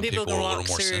case. Some people can are a walk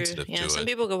little more through. sensitive to Some it.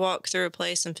 people can walk through a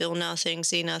place and feel nothing,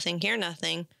 see nothing, hear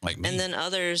nothing, Like me. and then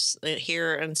others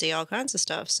hear and see all kinds of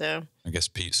stuff. So I guess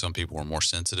some people are more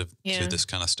sensitive to this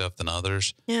kind of stuff than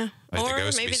others. Yeah, Like or the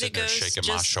ghost maybe be sitting there shaking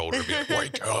my shoulder, be like,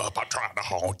 "Wake up! I'm trying to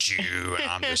haunt you," and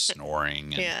I'm just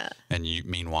snoring. And, and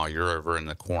meanwhile, you're over in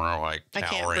the corner, like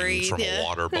cowering from a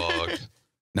water bug.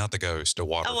 Not the ghost, a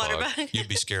water bug. You'd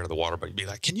be scared of the water bug. You'd be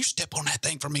like, can you step on that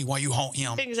thing for me while you haunt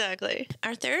him? Exactly.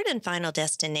 Our third and final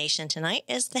destination tonight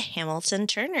is the Hamilton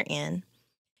Turner Inn.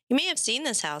 You may have seen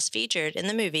this house featured in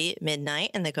the movie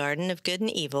Midnight in the Garden of Good and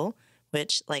Evil,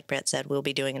 which, like Brett said, we'll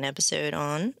be doing an episode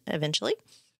on eventually.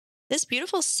 This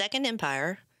beautiful Second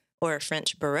Empire, or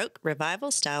French Baroque revival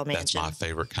style mansion. That's my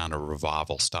favorite kind of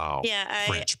revival style. Yeah,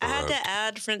 I had to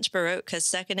add French Baroque because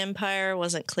Second Empire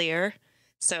wasn't clear.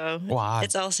 So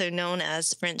it's also known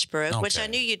as French Baroque, which I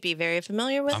knew you'd be very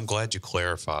familiar with. I'm glad you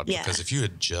clarified because if you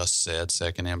had just said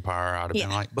Second Empire, I'd have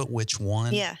been like, but which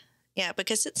one? Yeah,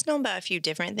 because it's known by a few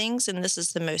different things, and this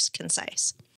is the most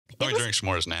concise. Let me drink some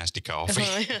more of this nasty coffee.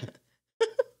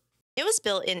 It was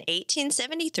built in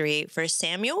 1873 for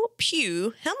Samuel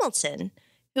Pugh Hamilton,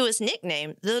 who was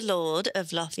nicknamed the Lord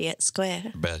of Lafayette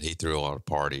Square. I bet he threw a lot of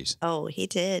parties. Oh, he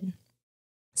did.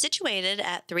 Situated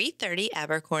at 330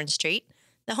 Abercorn Street,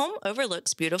 the home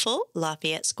overlooks beautiful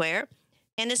Lafayette Square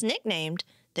and is nicknamed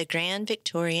the Grand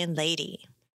Victorian Lady.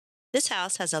 This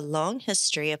house has a long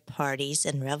history of parties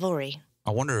and revelry.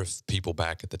 I wonder if people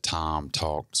back at the time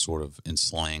talked sort of in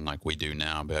slang like we do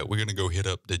now, but we're going to go hit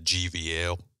up the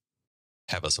GVL,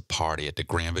 have us a party at the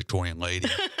Grand Victorian Lady,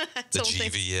 the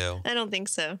GVL. I don't think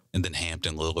so. And then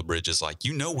Hampton Lillibridge is like,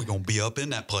 we're going to be up in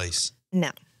that place. No,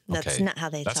 that's not how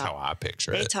they talk. That's how I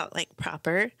picture it. They talk like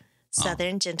proper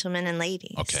Southern gentlemen and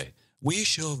ladies. Okay. We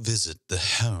shall visit the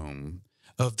home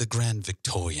of the Grand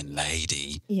Victorian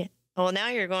lady. Yeah. Well, now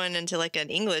you're going into like an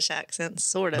English accent,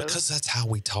 sort of. Because that's how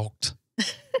we talked.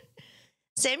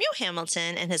 Samuel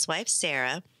Hamilton and his wife,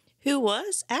 Sarah, who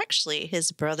was actually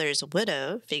his brother's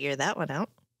widow, figure that one out.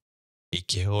 He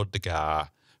killed the guy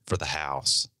for the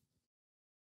house.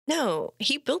 No,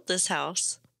 he built this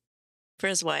house for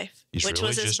his wife, He's which really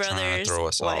was his just trying brother's to throw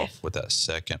us wife. off with that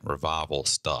second revival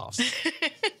stuff.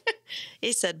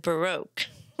 He said Baroque.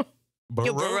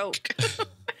 You're Baroque.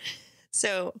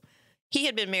 So he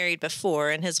had been married before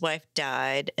and his wife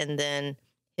died, and then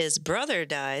his brother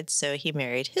died, so he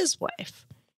married his wife.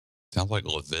 Sounds like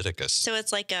Leviticus. So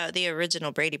it's like the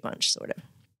original Brady Bunch, sort of.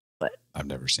 But I've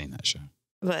never seen that show.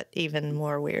 But even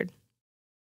more weird.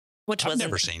 I've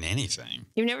never seen anything.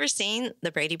 You've never seen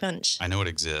the Brady Bunch? I know it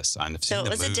exists. I've seen the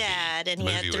movie. So it was a dad, and he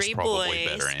had 3 boys.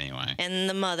 Better anyway. And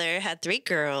the mother had 3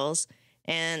 girls,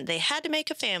 and they had to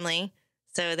make a family,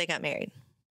 so they got married.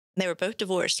 They were both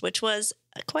divorced, which was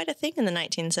quite a thing in the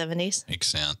 1970s. Makes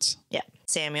sense. Yeah.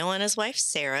 Samuel and his wife,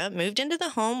 Sarah, moved into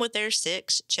the home with their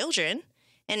 6 children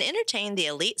and entertained the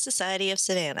elite society of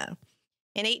Savannah.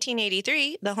 In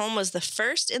 1883, the home was the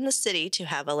first in the city to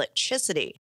have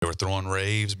electricity. They were throwing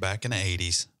raves back in the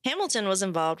 80s. Hamilton was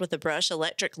involved with the Brush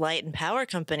Electric Light and Power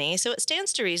Company, so it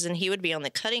stands to reason he would be on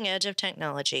the cutting edge of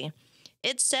technology.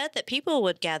 It's said that people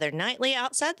would gather nightly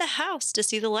outside the house to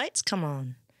see the lights come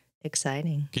on.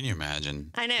 Exciting. Can you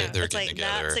imagine? I know. They're it's like,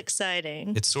 together. That's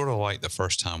exciting. It's sort of like the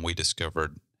first time we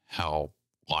discovered how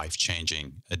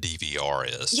life-changing a DVR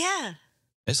is. Yeah.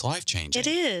 It's life-changing. It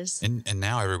is. And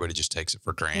now everybody just takes it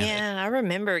for granted. Yeah, I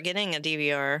remember getting a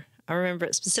DVR. I remember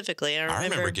it specifically. I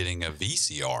remember getting a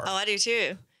VCR. Oh, I do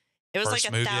too. It was First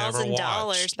like movie I ever $1,000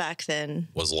 watched back then.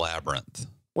 Was Labyrinth.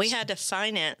 We had to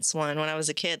finance one when I was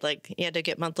a kid. Like, you had to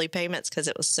get monthly payments because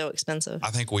it was so expensive. I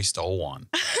think we stole one.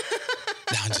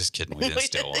 No, I'm just kidding. We didn't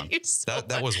steal one.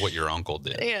 That was what your uncle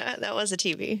did. Yeah, that was a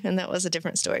TV, and that was a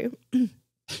different story.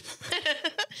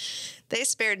 They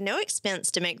spared no expense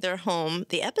to make their home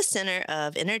the epicenter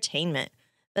of entertainment.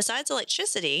 Besides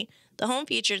electricity, the home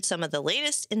featured some of the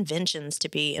latest inventions to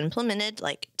be implemented,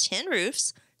 like tin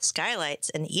roofs, skylights,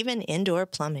 and even indoor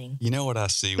plumbing. You know what I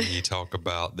see when you talk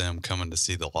about them coming to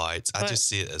see the lights? I just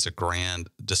see it as a grand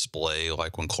display,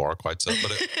 like when Clark lights up,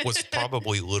 but it was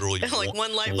probably literally like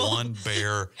one light bulb one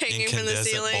bare hanging from the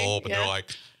ceiling. Bulb, and they're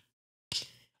like,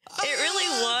 it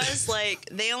really was like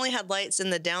they only had lights in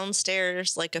the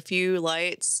downstairs, like a few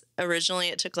lights. Originally,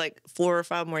 it took like 4 or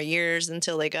 5 more years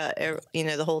until they got,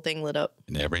 the whole thing lit up.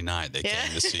 And every night they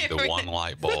came to see the one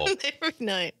light bulb. Every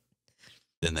night.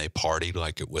 Then they partied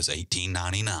like it was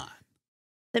 1899.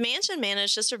 The mansion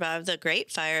managed to survive the Great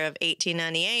Fire of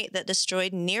 1898 that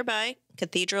destroyed nearby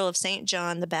Cathedral of St.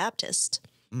 John the Baptist.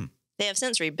 They have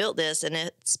since rebuilt this, and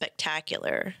it's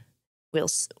spectacular.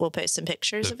 We'll post some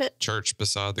pictures of it. Church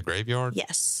beside the graveyard?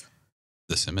 Yes.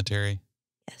 The cemetery?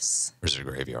 Yes. Or is it a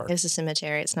graveyard? It's a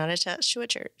cemetery. It's not attached to a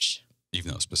church.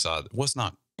 Even though it's beside, it's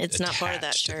not. It's not part of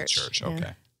that church. Church.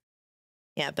 Okay.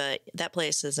 Yeah, but that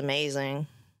place is amazing.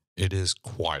 It is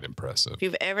quite impressive. If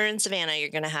you've ever in Savannah, you're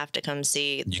going to have to come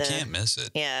see. You can't miss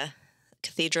it. Yeah.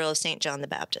 Cathedral of St. John the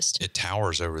Baptist. It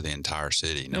towers over the entire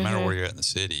city. No matter where you're at in the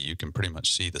city, you can pretty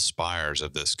much see the spires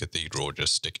of this cathedral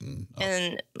just sticking up.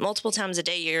 And multiple times a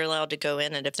day, you're allowed to go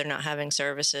in it if they're not having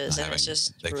services.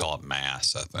 They call it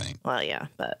mass, I think. Well, yeah,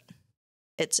 but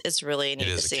it's really neat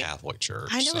to see. It is a Catholic church.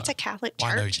 I know it's a Catholic church.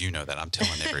 Well, I know you know that. I'm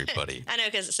telling everybody. I know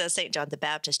because it says St. John the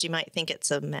Baptist. You might think it's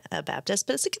a Baptist,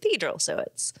 but it's a cathedral, so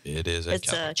it's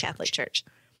a Catholic church.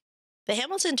 The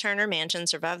Hamilton Turner Mansion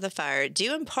survived the fire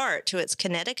due in part to its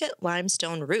Connecticut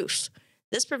limestone roof.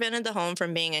 This prevented the home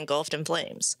from being engulfed in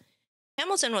flames.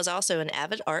 Hamilton was also an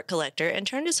avid art collector and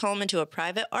turned his home into a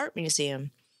private art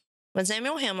museum. When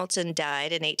Samuel Hamilton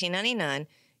died in 1899,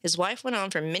 his wife went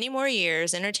on for many more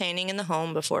years entertaining in the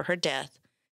home before her death.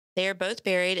 They are both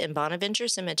buried in Bonaventure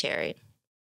Cemetery.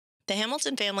 The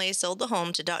Hamilton family sold the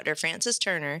home to Dr. Francis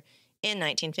Turner in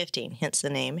 1915, hence the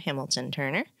name Hamilton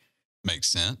Turner. Makes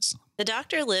sense. The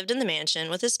doctor lived in the mansion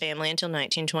with his family until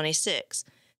 1926.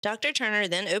 Dr. Turner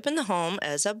then opened the home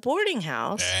as a boarding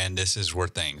house. And this is where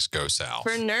things go south.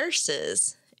 For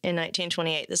nurses in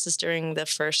 1928. This is during the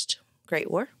First Great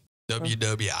War.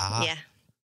 WWI. Yeah.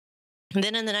 And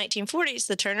then in the 1940s,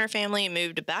 the Turner family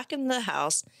moved back into the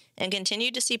house and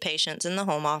continued to see patients in the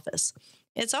home office.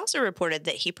 It's also reported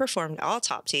that he performed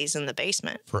autopsies in the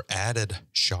basement. For added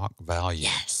shock value.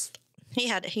 Yes.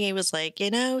 He was like,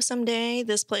 someday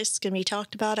this place is going to be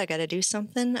talked about. I got to do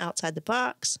something outside the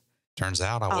box. Turns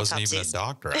out I wasn't even a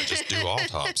doctor. I just do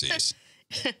autopsies.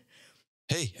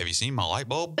 Hey, have you seen my light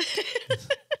bulb?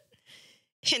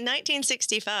 In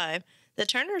 1965, the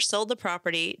Turners sold the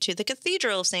property to the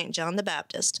Cathedral of St. John the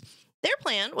Baptist. Their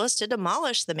plan was to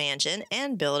demolish the mansion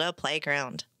and build a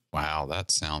playground. Wow,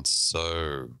 that sounds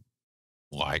so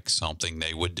like something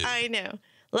they would do. I know.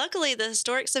 Luckily, the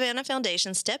Historic Savannah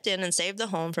Foundation stepped in and saved the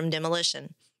home from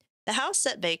demolition. The house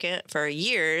sat vacant for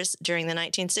years during the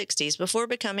 1960s before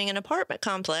becoming an apartment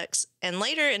complex, and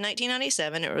later in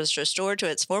 1997 it was restored to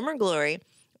its former glory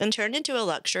and turned into a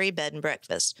luxury bed and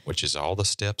breakfast. Which is all the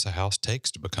steps a house takes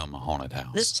to become a haunted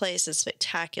house. This place is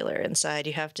spectacular inside.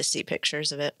 You have to see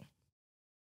pictures of it.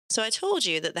 So I told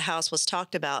you that the house was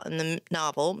talked about in the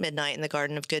novel Midnight in the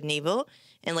Garden of Good and Evil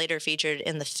and later featured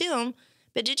in the film,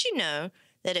 but did you know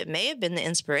that it may have been the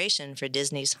inspiration for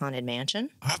Disney's Haunted Mansion?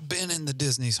 I've been in the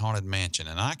Disney's Haunted Mansion,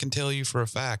 and I can tell you for a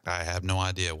fact I have no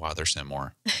idea why they're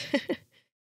similar.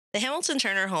 The Hamilton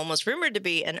Turner home was rumored to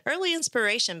be an early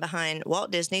inspiration behind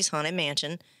Walt Disney's Haunted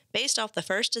Mansion, based off the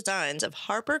first designs of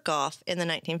Harper Goff in the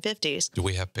 1950s. Do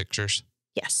we have pictures?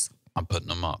 Yes. I'm putting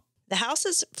them up. The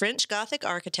house's French Gothic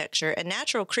architecture and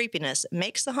natural creepiness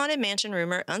makes the Haunted Mansion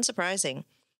rumor unsurprising.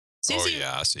 Oh,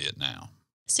 yeah, I see it now.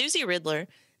 Susie Riddler,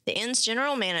 the inn's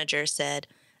general manager, said,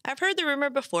 "I've heard the rumor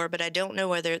before, but I don't know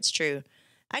whether it's true.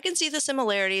 I can see the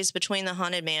similarities between the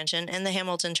Haunted Mansion and the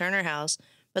Hamilton Turner house,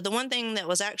 but the one thing that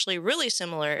was actually really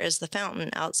similar is the fountain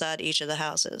outside each of the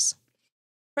houses."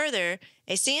 Further,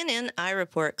 a CNN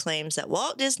iReport claims that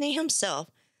Walt Disney himself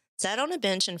sat on a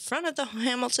bench in front of the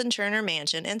Hamilton Turner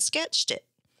mansion and sketched it.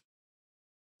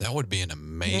 That would be an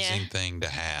amazing thing to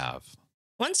have.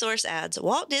 One source adds,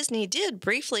 Walt Disney did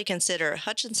briefly consider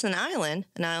Hutchinson Island,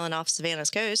 an island off Savannah's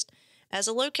coast, as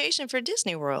a location for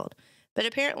Disney World, but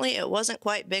apparently it wasn't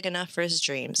quite big enough for his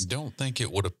dreams. Don't think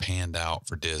it would have panned out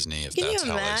for Disney if Can that's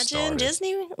you how they started.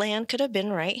 imagine? Disneyland could have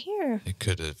been right here. It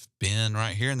could have been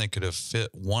right here, and they could have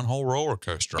fit one whole roller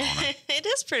coaster on it. It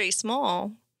is pretty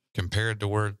small. Compared to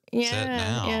where it's at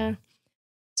now. Yeah.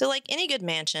 So like any good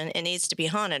mansion, it needs to be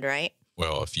haunted, right?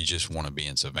 Well, if you just want to be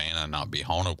in Savannah and not be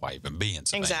haunted, why even be in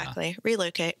Savannah? Exactly.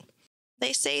 Relocate.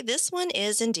 They say this one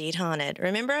is indeed haunted.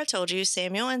 Remember I told you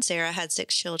Samuel and Sarah had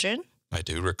 6 children? I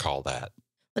do recall that.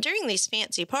 Well, during these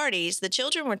fancy parties, the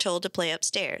children were told to play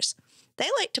upstairs. They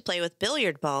liked to play with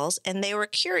billiard balls, and they were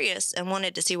curious and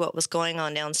wanted to see what was going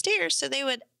on downstairs, so they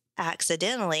would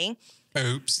accidentally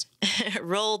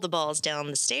roll the balls down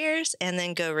the stairs and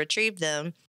then go retrieve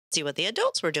them, see what the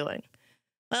adults were doing.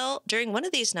 Well, during one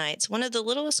of these nights, one of the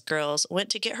littlest girls went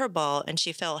to get her ball, and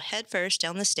she fell headfirst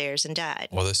down the stairs and died.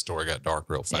 Well, this story got dark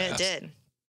real fast. Yeah, it did.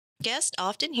 Guests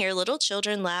often hear little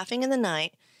children laughing in the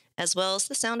night, as well as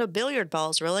the sound of billiard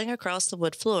balls rolling across the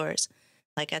wood floors.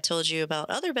 Like I told you about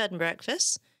other bed and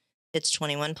breakfasts, it's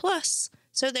 21 plus,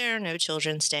 so there are no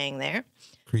children staying there.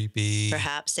 Creepy.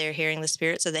 Perhaps they're hearing the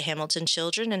spirits of the Hamilton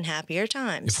children in happier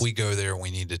times. If we go there,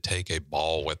 we need to take a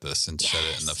ball with us and set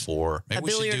it in the floor. Maybe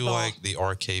we should do ball. like the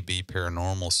RKB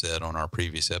Paranormal said on our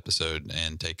previous episode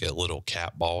and take a little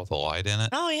cat ball with a light in it.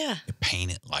 Oh, yeah. And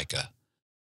paint it like a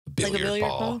billiard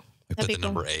ball. We put the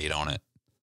number 8 on it.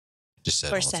 Just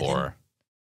set it on the floor.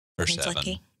 Or 7.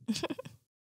 Lucky.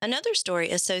 Another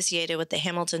story associated with the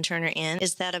Hamilton Turner Inn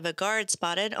is that of a guard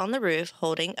spotted on the roof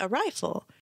holding a rifle.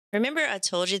 Remember I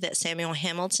told you that Samuel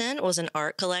Hamilton was an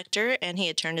art collector and he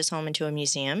had turned his home into a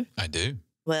museum? I do.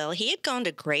 Well, he had gone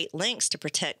to great lengths to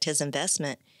protect his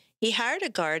investment. He hired a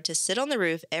guard to sit on the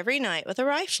roof every night with a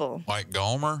rifle. Like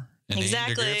Gomer in the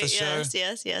Andy Griffith show?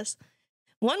 Yes.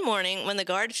 One morning, when the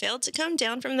guard failed to come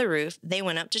down from the roof, they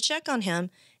went up to check on him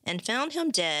and found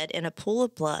him dead in a pool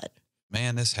of blood.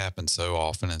 Man, this happens so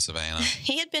often in Savannah.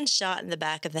 He had been shot in the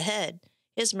back of the head.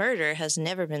 His murder has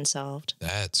never been solved.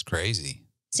 That's crazy.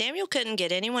 Samuel couldn't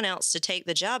get anyone else to take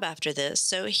the job after this,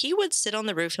 so he would sit on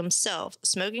the roof himself,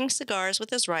 smoking cigars with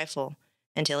his rifle,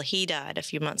 until he died a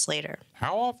few months later.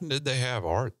 How often did they have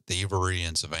art thievery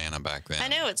in Savannah back then? I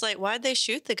know, it's like, why'd they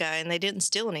shoot the guy and they didn't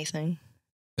steal anything?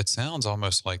 It sounds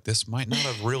almost like this might not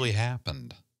have really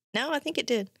happened. No, I think it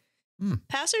did.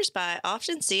 Passers-by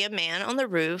often see a man on the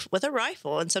roof with a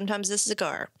rifle and sometimes a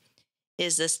cigar.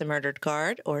 Is this the murdered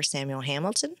guard or Samuel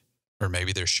Hamilton? Or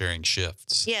maybe they're sharing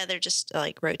shifts. Yeah, they're just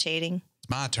like rotating. It's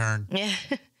my turn. Yeah.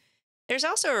 There's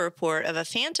also a report of a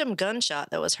phantom gunshot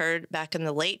that was heard back in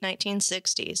the late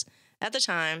 1960s. At the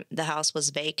time, the house was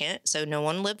vacant, so no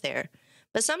one lived there.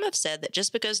 But some have said that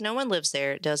just because no one lives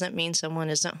there doesn't mean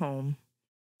someone isn't home.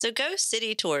 So Ghost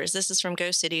City Tours, this is from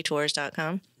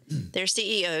ghostcitytours.com. Their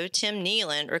CEO, Tim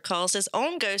Neeland, recalls his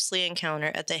own ghostly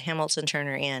encounter at the Hamilton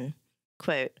Turner Inn.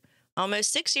 Quote,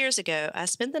 "Almost 6 years ago, I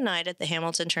spent the night at the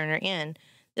Hamilton Turner Inn.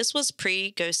 This was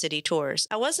pre-Ghost City tours.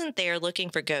 I wasn't there looking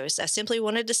for ghosts. I simply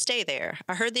wanted to stay there.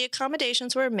 I heard the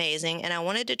accommodations were amazing, and I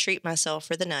wanted to treat myself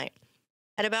for the night.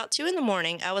 At about 2 in the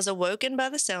morning, I was awoken by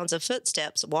the sounds of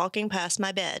footsteps walking past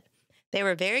my bed. They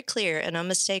were very clear and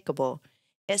unmistakable.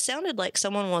 It sounded like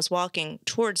someone was walking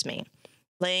towards me,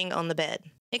 laying on the bed.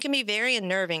 It can be very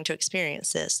unnerving to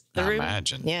experience this. I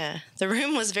imagine. Yeah. The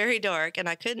room was very dark, and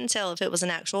I couldn't tell if it was an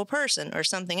actual person or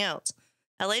something else.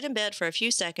 I laid in bed for a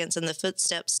few seconds, and the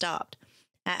footsteps stopped.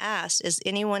 I asked, "Is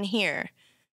anyone here?"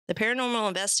 The paranormal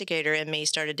investigator in me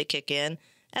started to kick in,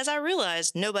 as I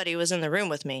realized nobody was in the room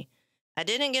with me. I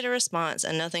didn't get a response,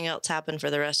 and nothing else happened for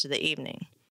the rest of the evening.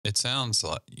 It sounds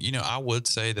like, I would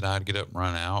say that I'd get up and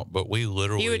run out, but we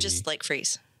literally... You would just,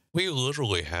 freeze. We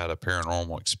literally had a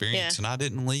paranormal experience, and I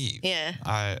didn't leave. Yeah.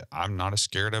 I'm not as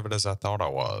scared of it as I thought I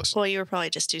was. Well, you were probably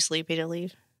just too sleepy to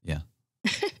leave. Yeah.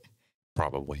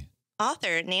 Probably.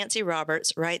 Author Nancy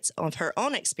Roberts writes of her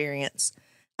own experience.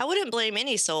 "I wouldn't blame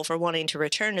any soul for wanting to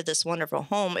return to this wonderful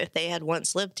home if they had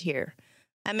once lived here.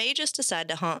 I may just decide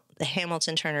to haunt the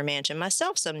Hamilton Turner Mansion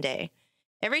myself someday.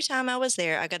 Every time I was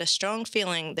there, I got a strong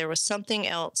feeling there was something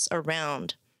else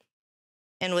around.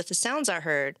 And with the sounds I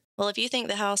heard, well, if you think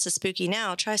the house is spooky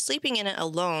now, try sleeping in it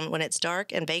alone when it's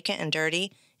dark and vacant and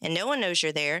dirty, and no one knows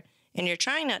you're there, and you're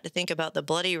trying not to think about the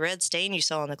bloody red stain you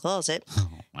saw in the closet.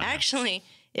 Oh, wow. Actually,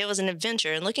 it was an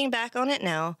adventure, and looking back on it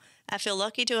now, I feel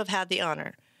lucky to have had the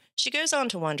honor." She goes on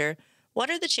to wonder, "What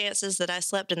are the chances that I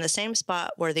slept in the same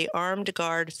spot where the armed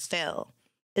guard fell?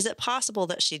 Is it possible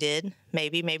that she did?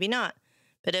 Maybe, maybe not.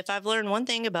 But if I've learned one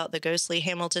thing about the ghostly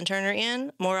Hamilton Turner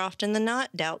Inn, more often than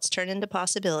not, doubts turn into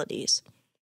possibilities."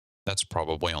 That's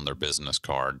probably on their business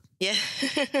card. Yeah.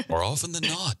 More often than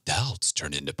not, doubts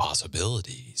turn into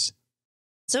possibilities.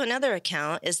 So another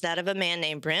account is that of a man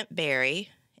named Brent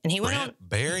Barry, and he went on...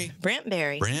 Brent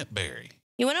Barry.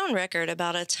 He went on record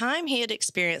about a time he had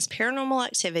experienced paranormal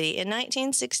activity in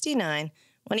 1969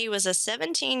 when he was a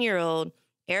 17-year-old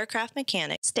aircraft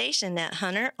mechanic stationed at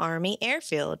Hunter Army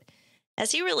Airfield.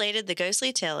 As he related the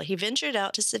ghostly tale, he ventured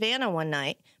out to Savannah one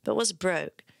night, but was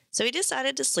broke, so he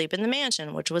decided to sleep in the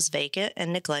mansion, which was vacant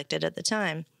and neglected at the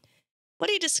time. What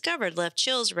he discovered left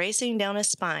chills racing down his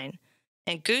spine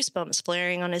and goosebumps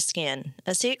flaring on his skin.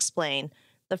 As he explained,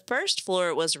 the first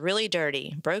floor was really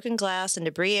dirty, broken glass and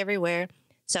debris everywhere,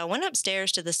 so I went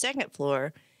upstairs to the second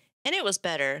floor, and it was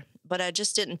better, but I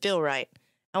just didn't feel right.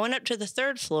 I went up to the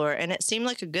third floor, and it seemed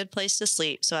like a good place to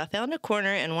sleep, so I found a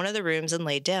corner in one of the rooms and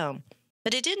laid down.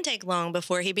 But it didn't take long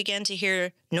before he began to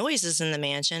hear noises in the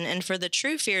mansion and for the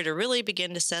true fear to really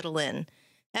begin to settle in.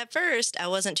 At first, I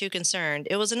wasn't too concerned.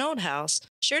 It was an old house,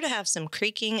 sure to have some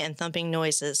creaking and thumping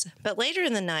noises. But later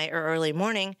in the night or early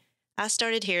morning, I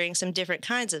started hearing some different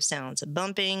kinds of sounds,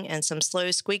 bumping and some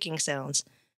slow squeaking sounds.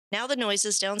 Now the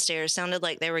noises downstairs sounded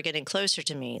like they were getting closer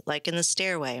to me, like in the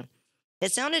stairway.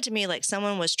 It sounded to me like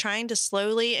someone was trying to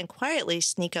slowly and quietly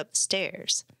sneak up the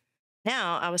stairs.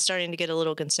 Now I was starting to get a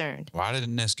little concerned. Why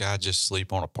didn't this guy just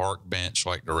sleep on a park bench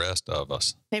like the rest of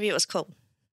us? Maybe it was cold.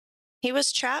 He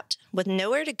was trapped with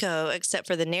nowhere to go except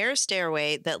for the narrow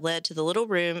stairway that led to the little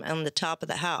room on the top of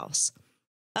the house.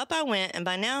 Up I went, and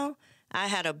by now I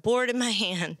had a board in my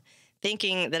hand,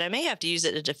 thinking that I may have to use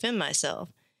it to defend myself.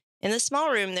 In the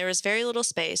small room, there was very little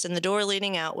space, and the door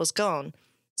leading out was gone.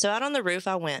 So out on the roof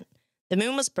I went. The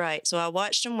moon was bright, so I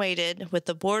watched and waited with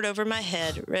the board over my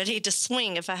head, ready to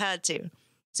swing if I had to.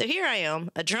 So here I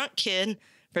am, a drunk kid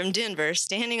from Denver,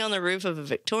 standing on the roof of a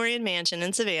Victorian mansion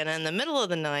in Savannah in the middle of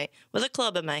the night with a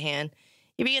club in my hand.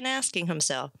 He began asking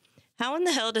himself, how in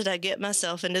the hell did I get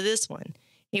myself into this one?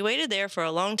 He waited there for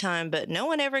a long time, but no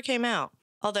one ever came out,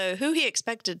 although who he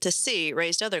expected to see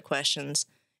raised other questions.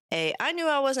 I knew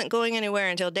I wasn't going anywhere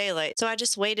until daylight, so I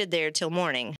just waited there till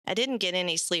morning. I didn't get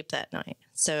any sleep that night.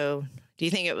 So, do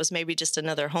you think it was maybe just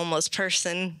another homeless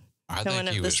person coming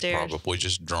up the stairs? I think he was probably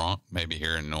just drunk, maybe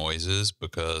hearing noises,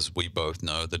 because we both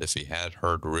know that if he had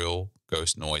heard real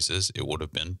ghost noises, it would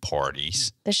have been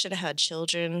parties. They should have had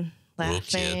children laughing.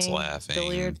 Little kids laughing.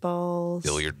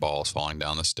 Billiard balls falling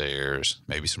down the stairs.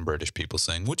 Maybe some British people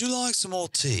saying, "Would you like some more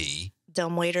tea?"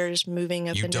 Dumb waiters moving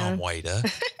up and down. You dumb waiter.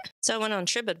 So I went on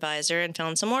TripAdvisor and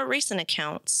found some more recent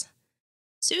accounts.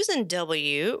 Susan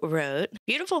W. wrote,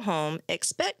 "Beautiful home,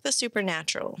 expect the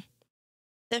supernatural."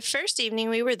 The first evening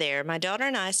we were there, my daughter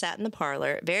and I sat in the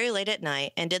parlor very late at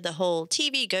night and did the whole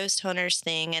TV ghost hunters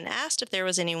thing and asked if there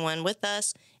was anyone with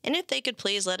us and if they could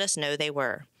please let us know they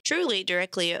were. Truly,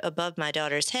 directly above my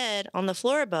daughter's head, on the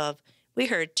floor above, we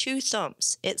heard 2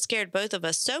 thumps. It scared both of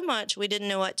us so much we didn't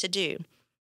know what to do.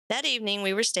 That evening,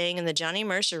 we were staying in the Johnny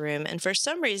Mercer room, and for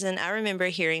some reason, I remember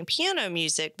hearing piano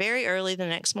music very early the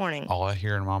next morning. All I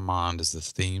hear in my mind is the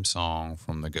theme song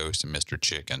from The Ghost of Mr.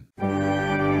 Chicken.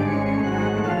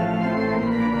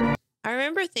 I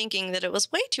remember thinking that it was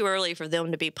way too early for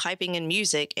them to be piping in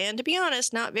music, and to be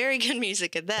honest, not very good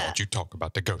music at that. Don't you talk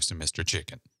about The Ghost of Mr.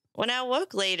 Chicken. When I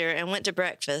woke later and went to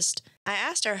breakfast, I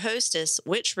asked our hostess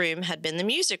which room had been the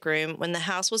music room when the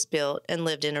house was built and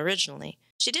lived in originally.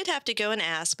 She did have to go and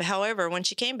ask, but however, when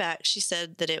she came back, she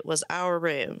said that it was our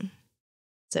room.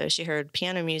 So she heard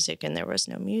piano music and there was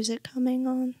no music coming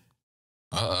on.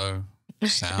 Uh-oh.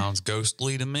 Sounds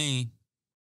ghostly to me.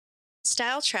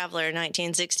 Style Traveler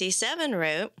 1967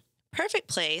 wrote, "Perfect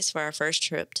place for our first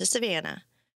trip to Savannah.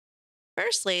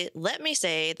 Firstly, let me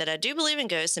say that I do believe in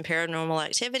ghosts and paranormal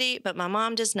activity, but my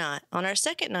mom does not. On our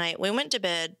second night, we went to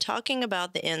bed talking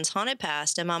about the inn's haunted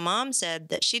past, and my mom said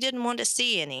that she didn't want to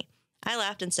see any. I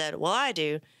laughed and said, well, I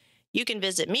do. You can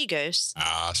visit me, ghosts."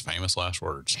 Ah, it's famous last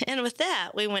words. And with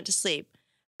that, we went to sleep.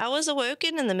 I was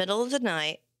awoken in the middle of the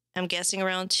night, I'm guessing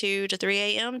around 2 to 3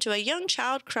 a.m., to a young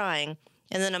child crying,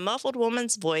 and then a muffled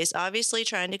woman's voice obviously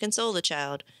trying to console the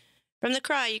child. From the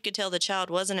cry, you could tell the child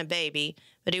wasn't a baby,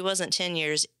 but he wasn't 10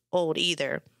 years old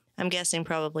either. I'm guessing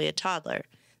probably a toddler.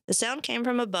 The sound came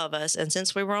from above us, and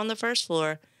since we were on the first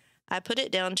floor, I put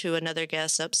it down to another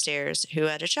guest upstairs who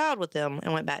had a child with them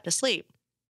and went back to sleep.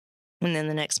 And then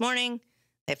the next morning,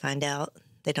 they find out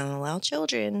they don't allow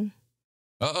children.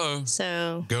 Uh-oh.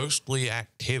 So, ghostly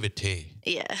activity.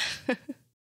 yeah.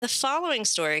 The following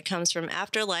story comes from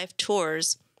Afterlife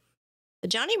Tours. The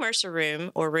Johnny Mercer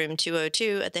room, or room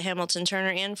 202 at the Hamilton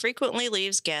Turner Inn, frequently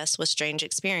leaves guests with strange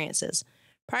experiences.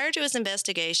 Prior to his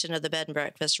investigation of the bed and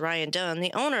breakfast, Ryan Dunn,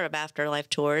 the owner of Afterlife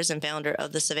Tours and founder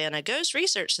of the Savannah Ghost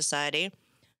Research Society,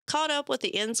 caught up with the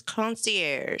inn's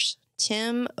concierge,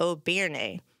 Tim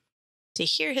O'Byrne, to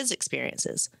hear his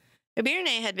experiences. O'Byrne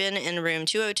had been in room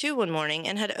 202 one morning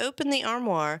and had opened the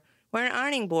armoire where an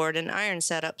ironing board and iron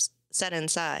sat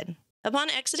inside. Upon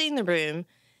exiting the room,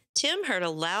 Tim heard a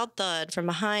loud thud from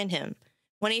behind him.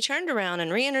 When he turned around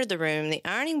and re-entered the room, the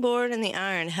ironing board and the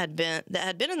iron that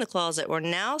had been in the closet were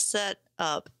now set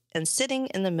up and sitting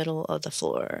in the middle of the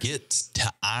floor. Get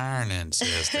to ironing,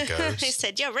 says the ghost. He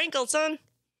said, "You wrinkled, son."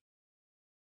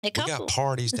 We got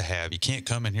parties to have. You can't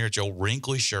come in here with your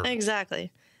wrinkly shirt.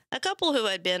 Exactly. A couple who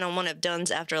had been on one of Dunn's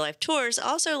Afterlife tours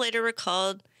also later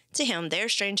recalled to him their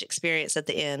strange experience at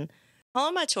the inn. While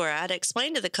on my tour, I had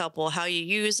explained to the couple how you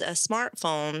use a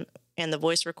smartphone and the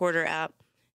voice recorder app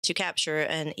to capture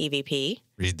an EVP.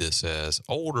 Read this as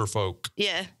older folk.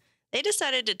 Yeah. They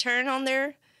decided to turn on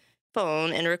their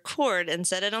phone and record and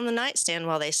set it on the nightstand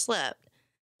while they slept.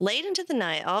 Late into the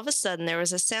night, all of a sudden, there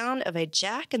was a sound of a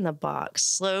jack-in-the-box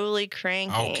slowly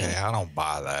cranking. Okay, I don't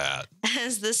buy that.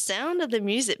 As the sound of the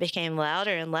music became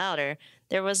louder and louder,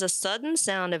 there was a sudden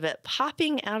sound of it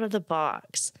popping out of the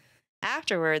box.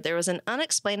 Afterward, there was an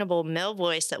unexplainable male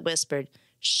voice that whispered,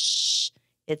 "Shh,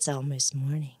 it's almost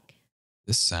morning."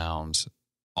 This sounds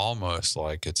almost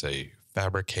like it's a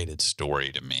fabricated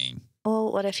story to me.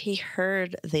 Well, what if he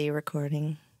heard the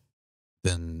recording?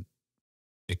 Then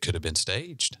it could have been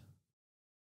staged.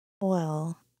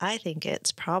 Well, I think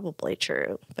it's probably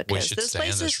true because this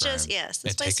place is just, yes,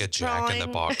 this place and take a jack in the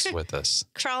box with us.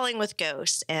 Crawling with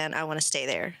ghosts, and I want to stay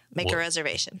there. Make a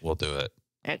reservation. We'll do it.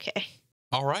 Okay.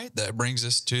 All right, that brings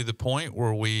us to the point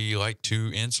where we like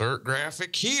to insert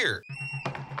graphic here.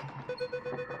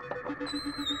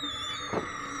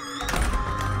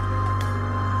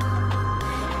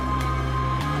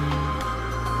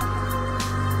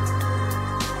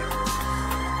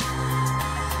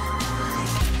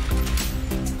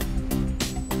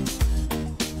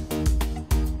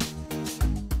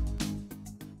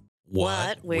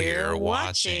 What we're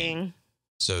watching.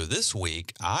 So this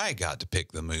week, I got to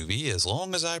pick the movie as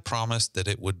long as I promised that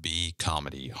it would be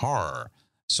comedy horror.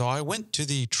 So I went to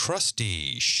the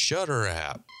trusty Shudder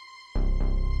app.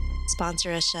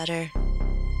 Sponsor us, Shudder.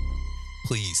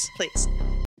 Please. Please.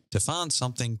 To find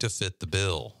something to fit the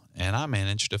bill. And I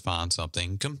managed to find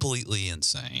something completely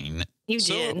insane. You did.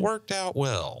 So it worked out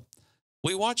well.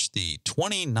 We watched the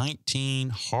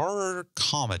 2019 horror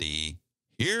comedy,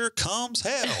 Here Comes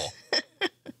Hell.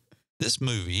 This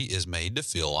movie is made to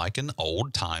feel like an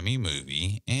old-timey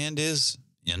movie and is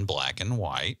in black and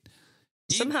white.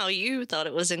 Somehow you thought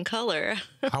it was in color.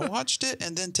 I watched it,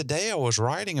 and then today I was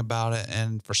writing about it,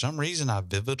 and for some reason I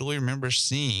vividly remember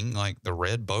seeing like the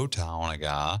red bow tie on a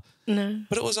guy. No.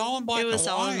 But it was all in black and white. It was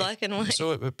all in black and white.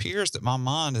 So it appears that my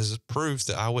mind is proof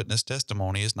that eyewitness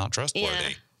testimony is not trustworthy.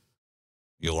 Yeah.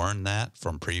 You learned that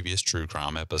from previous true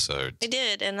crime episodes. I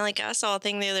did. And like I saw a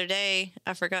thing the other day,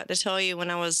 I forgot to tell you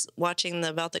when I was watching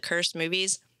about the cursed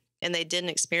movies, and they did an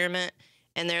experiment,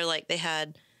 and they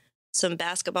had some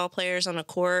basketball players on a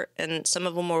court, and some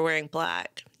of them were wearing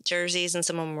black jerseys and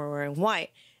some of them were wearing white.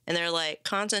 And they're like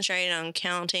concentrating on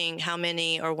counting how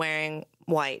many are wearing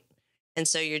white. And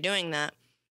so you're doing that.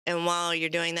 And while you're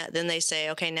doing that, then they say,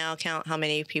 okay, now count how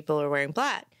many people are wearing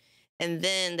black. And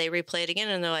then they replay it again,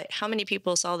 and they're like, how many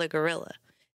people saw the gorilla?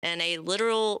 And a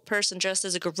literal person dressed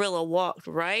as a gorilla walked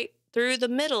right through the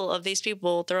middle of these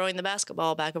people throwing the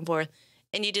basketball back and forth,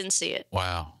 and you didn't see it.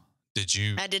 Wow. Did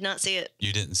you? I did not see it.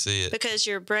 You didn't see it? Because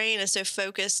your brain is so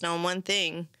focused on one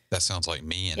thing. That sounds like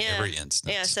me in every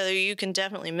instance. Yeah, so you can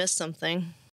definitely miss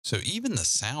something. So even the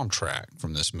soundtrack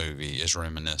from this movie is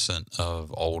reminiscent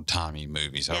of old-timey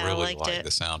movies. I really like the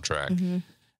soundtrack. Mm-hmm.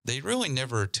 They really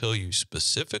never tell you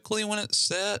specifically when it's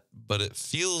set, but it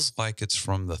feels like it's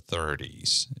from the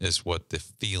 30s is what the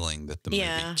feeling that the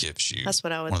movie gives you. That's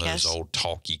what I would guess. One of those old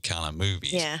talky kind of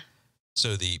movies. Yeah.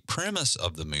 So the premise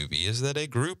of the movie is that a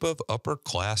group of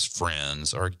upper-class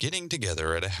friends are getting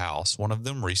together at a house one of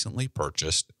them recently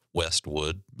purchased,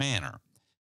 Westwood Manor.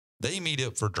 They meet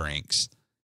up for drinks,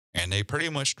 and they pretty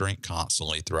much drink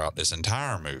constantly throughout this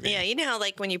entire movie. Yeah, you know how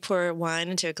like when you pour wine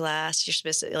into a glass, you're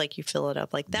supposed to you fill it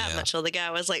up like that much. Well, the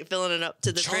guy was like filling it up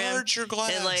to the brim. Charge your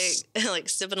glass. And like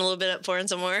sipping a little bit up, pouring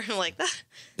some more. I'm like that.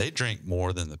 They drink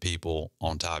more than the people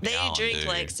on Tybee Island They drink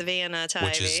like Savannah, Tybee.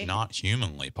 Which is not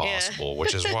humanly possible,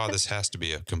 which is why this has to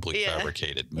be a complete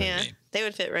fabricated movie. Yeah, they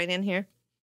would fit right in here.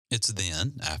 It's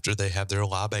then, after they have their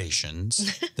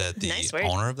libations, that the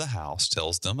owner of the house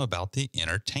tells them about the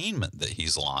entertainment that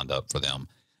he's lined up for them.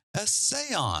 A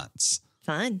seance.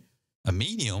 Fun. A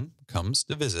medium comes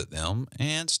to visit them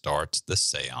and starts the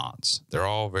seance. They're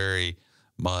all very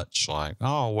much like,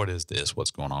 oh, what is this?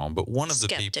 What's going on? But one of the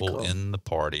people in the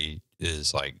party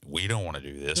is like, we don't want to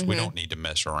do this. Mm-hmm. We don't need to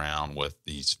mess around with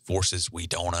these forces we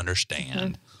don't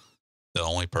understand. Mm-hmm. The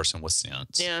only person with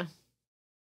sense. Yeah.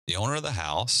 The owner of the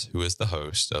house, who is the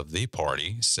host of the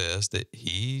party, says that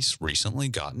he's recently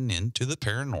gotten into the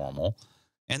paranormal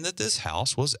and that this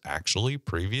house was actually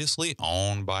previously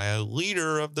owned by a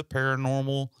leader of the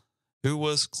paranormal who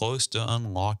was close to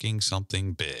unlocking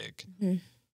something big. Mm-hmm.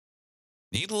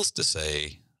 Needless to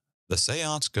say, the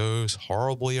seance goes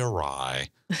horribly awry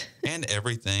and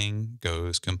everything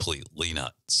goes completely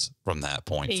nuts from that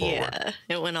point forward. Yeah,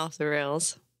 it went off the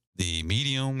rails. The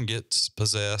medium gets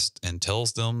possessed and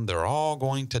tells them they're all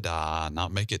going to die,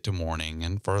 not make it to morning,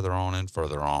 and further on and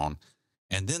further on.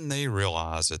 And then they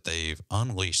realize that they've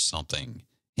unleashed something,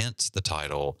 hence the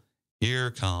title, Here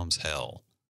Comes Hell.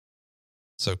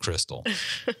 So, Crystal,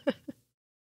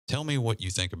 tell me what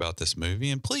you think about this movie,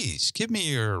 and please give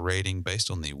me your rating based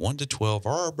on the 1 to 12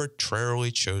 arbitrarily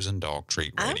chosen dog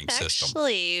treat rating system. I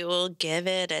actually will give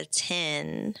it a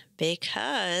 10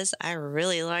 because I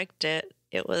really liked it.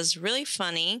 It was really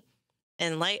funny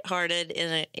and lighthearted,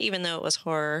 even though it was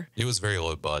horror. It was very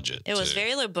low budget. It was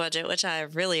very low budget, which I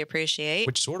really appreciate.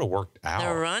 Which sort of worked out. The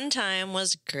runtime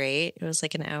was great. It was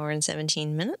like an hour and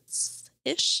 17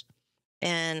 minutes-ish.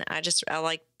 And I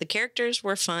like the characters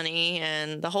were funny,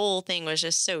 and the whole thing was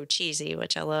just so cheesy,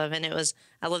 which I love. And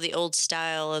I love the old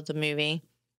style of the movie.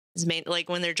 It's made like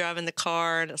when they're driving the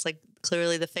car, and it's like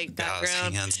clearly the fake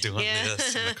background. Hands doing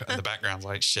this, and the background's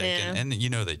like shaking. Yeah. And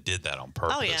they did that on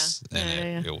purpose. Oh, yeah.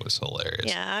 And it was hilarious.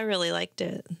 Yeah, I really liked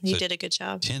it. You did a good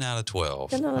job. 10 out of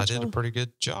 12. I did a pretty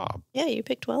good job. Yeah, you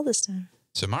picked well this time.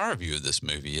 So my review of this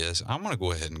movie is I'm going to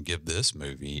go ahead and give this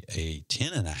movie a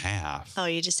 10.5. Oh,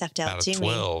 you just have to out of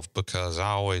 12 because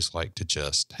I always like to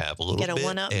just have a little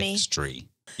bit extra. Me?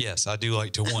 Yes, I do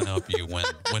like to one-up you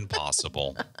when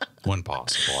possible. When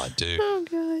possible, I do. Oh,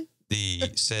 God.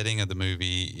 The setting of the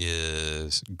movie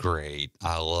is great.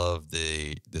 I love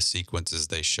the sequences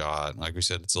they shot. Like we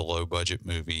said, it's a low-budget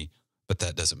movie, but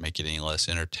that doesn't make it any less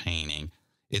entertaining.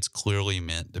 It's clearly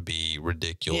meant to be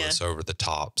ridiculous,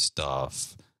 over-the-top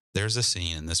stuff. There's a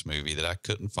scene in this movie that I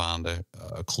couldn't find a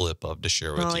clip of to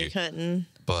share with you. Oh, you couldn't.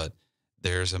 But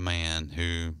there's a man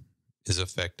who is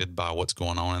affected by what's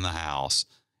going on in the house,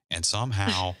 and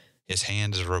somehow his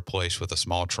hand is replaced with a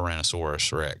small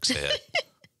Tyrannosaurus Rex head.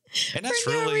 And that's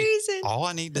really all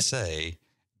I need to say.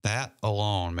 That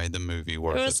alone made the movie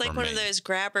worth it. It was like one of those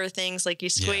grabber things, like you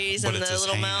squeeze in the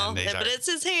little mouth. But it's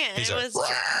his hand.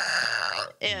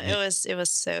 It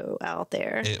was so out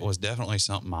there. It was definitely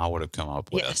something I would have come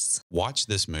up with. Yes. Watch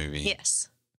this movie. Yes.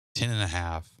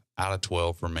 10.5 out of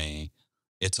 12 for me.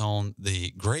 It's on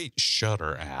the great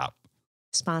Shudder app.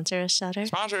 Sponsor us, Shudder.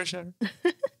 Sponsor us, Shudder.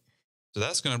 So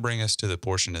that's going to bring us to the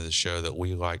portion of the show that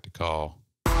we like to call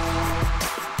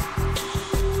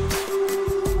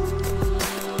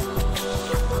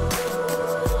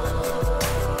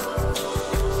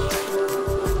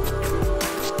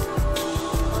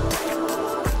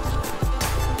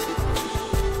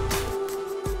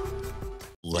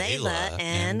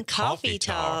and Coffee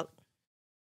Talk.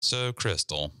 So,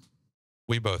 Crystal,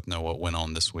 we both know what went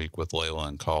on this week with Layla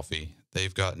and Coffee.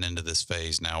 They've gotten into this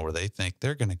phase now where they think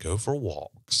they're going to go for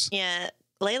walks. Yeah,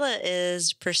 Layla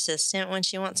is persistent when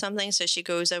she wants something, so she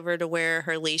goes over to where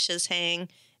her leashes hang,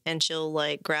 and she'll,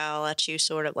 like, growl at you,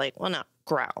 sort of like, well, not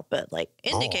growl, but, like,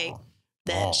 indicate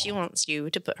that she wants you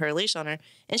to put her leash on her.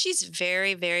 And she's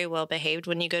very, very well behaved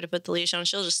when you go to put the leash on.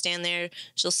 She'll just stand there.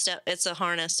 She'll step. It's a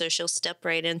harness, so she'll step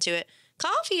right into it.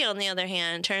 Coffee, on the other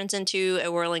hand, turns into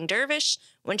a whirling dervish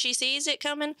when she sees it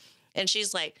coming, and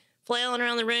she's, like, flailing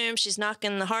around the room. She's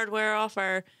knocking the hardware off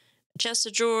our chest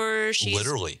of drawers. She's,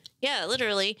 literally. Yeah,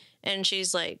 literally. And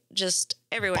she's, like, just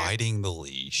everywhere. Biting the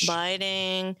leash.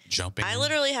 Biting. Jumping. I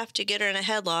literally have to get her in a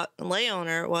headlock and lay on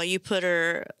her while you put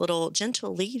her little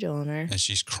gentle lead on her. And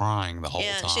she's crying the whole time.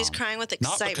 Yeah, she's crying with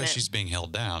excitement. Not because she's being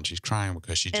held down. She's crying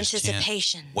because she just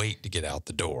can't wait to get out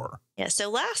the door. Yeah, so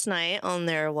last night on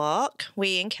their walk,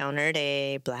 we encountered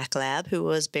a black lab who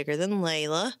was bigger than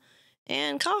Layla.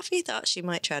 And Coffee thought she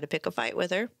might try to pick a fight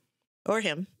with her. Or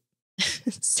him.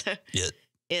 So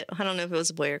I don't know if it was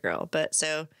a boy or girl, but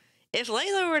so if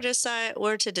Layla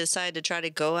were to decide to try to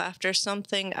go after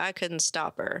something, I couldn't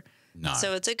stop her. No.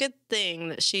 So it's a good thing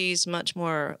that she's much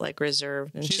more, like,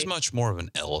 reserved. And she's much more of an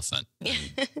elephant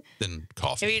than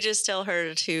Coffee. If you just tell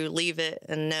her to leave it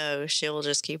and no, she'll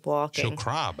just keep walking. She'll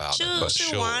cry about it, but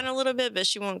she'll whine a little bit, but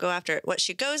she won't go after it. What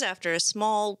she goes after is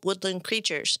small woodland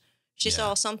creatures. She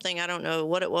saw something, I don't know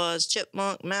what it was,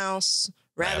 chipmunk, mouse,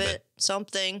 rabbit,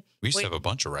 something. We used to have a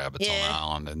bunch of rabbits on the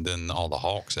island, and then all the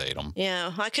hawks ate them.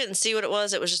 Yeah, I couldn't see what it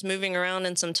was. It was just moving around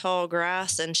in some tall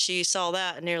grass, and she saw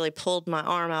that and nearly pulled my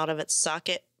arm out of its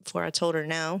socket before I told her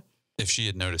no. If she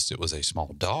had noticed it was a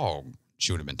small dog,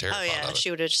 she would have been terrified of it. She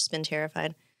would have just been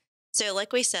terrified. So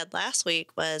like we said, last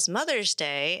week was Mother's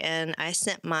Day, and I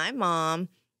sent my mom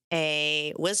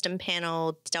a wisdom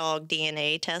panel dog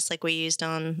DNA test like we used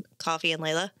on Coffee and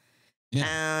Layla. Yeah.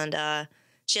 And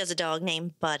she has a dog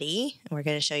named Buddy, and we're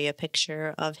going to show you a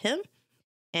picture of him.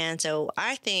 And so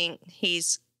I think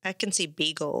I can see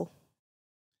Beagle.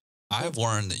 I've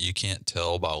learned that you can't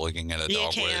tell by looking at a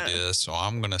dog what it is, so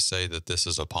I'm going to say that this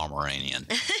is a Pomeranian.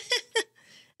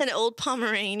 An old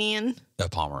Pomeranian? A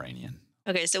Pomeranian.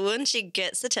 Okay, so when she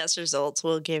gets the test results,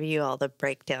 we'll give you all the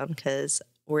breakdown because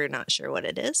we're not sure what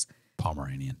it is.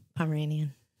 Pomeranian.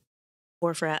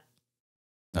 Wharf rat.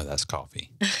 No, that's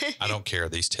Coffee. I don't care.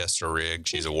 These tests are rigged.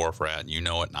 She's a wharf rat, and you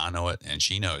know it, and I know it, and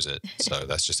she knows it. So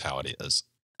that's just how it is.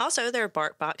 Also, their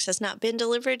bark box has not been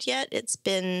delivered yet. It's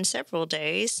been several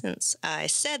days since I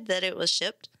said that it was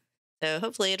shipped. So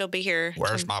hopefully it'll be here.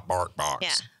 Where's my bark box?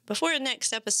 Yeah. Before the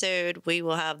next episode, we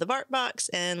will have the bark box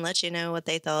and let you know what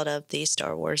they thought of the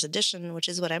Star Wars edition, which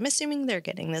is what I'm assuming they're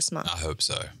getting this month. I hope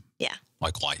so. Yeah.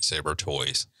 Like lightsaber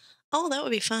toys. Oh, that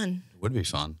would be fun. It would be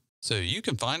fun. So you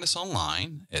can find us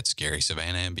online at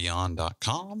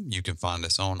scarysavannahandbeyond.com. You can find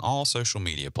us on all social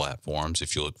media platforms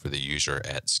if you look for the user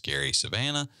at Scary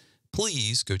Savannah.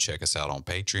 Please go check us out on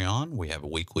Patreon. We have a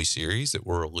weekly series that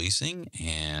we're releasing,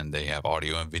 and they have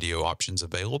audio and video options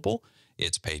available.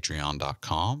 It's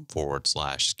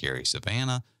patreon.com/Scary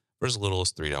Savannah. For as little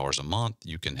as $3 a month,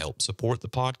 you can help support the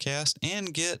podcast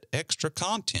and get extra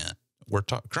content. We're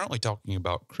currently talking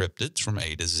about cryptids from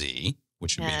A to Z,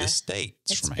 which would be the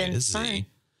states from A to Z.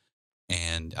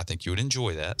 And I think you would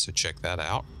enjoy that, so check that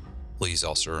out. Please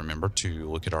also remember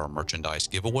to look at our merchandise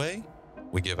giveaway.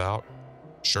 We give out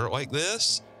a shirt like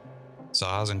this,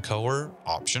 size and color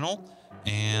optional,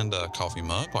 and a coffee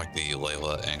mug like the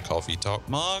Layla and Coffee Talk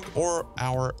mug, or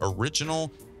our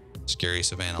original Scary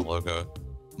Savannah logo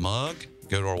mug.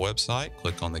 Go to our website,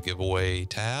 click on the giveaway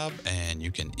tab, and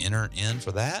you can enter in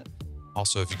for that.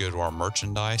 Also, if you go to our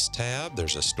merchandise tab,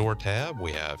 there's a store tab.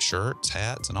 We have shirts,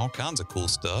 hats, and all kinds of cool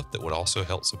stuff that would also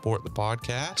help support the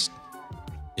podcast.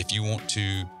 If you want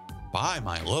to buy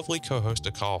my lovely co-host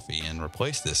a coffee and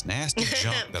replace this nasty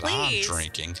junk that I'm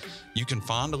drinking, you can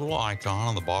find a little icon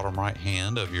on the bottom right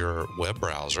hand of your web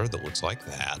browser that looks like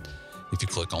that. If you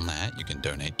click on that, you can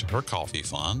donate to her coffee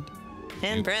fund.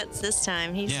 And Brett's this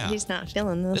time. He's not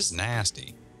feeling this. It's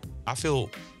nasty. I feel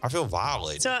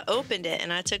violated. So I opened it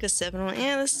and I took a sip and went,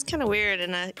 this is kind of weird.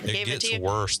 And I gave it to you. It gets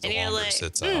worse the longer it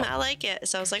sits out. I like it.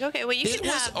 So I was like, okay, well, you can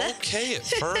have that. It was okay at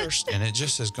first, and it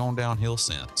just has gone downhill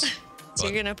since. So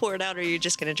you're going to pour it out, or you're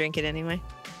just going to drink it anyway?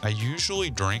 I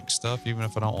usually drink stuff even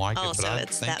if I don't like it, but I'm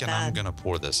thinking I'm going to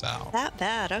pour this out. That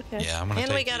bad? Okay. Yeah, I'm going to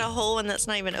And we got a whole one that's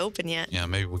not even open yet. Yeah,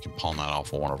 maybe we can pawn that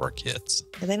off of one of our kids.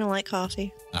 They don't like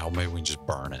coffee. Oh, maybe we can just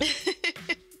burn it.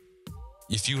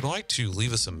 If you would like to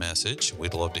leave us a message,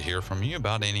 we'd love to hear from you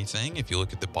about anything. If you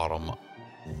look at the bottom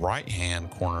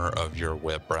right-hand corner of your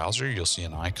web browser, you'll see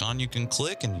an icon you can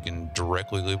click and you can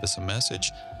directly leave us a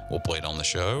message. We'll play it on the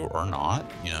show or not.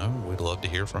 We'd love to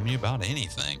hear from you about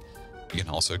anything. You can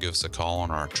also give us a call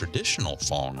on our traditional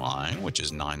phone line, which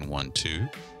is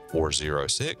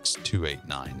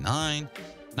 912-406-2899,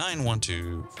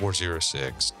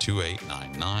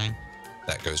 912-406-2899.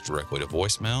 That goes directly to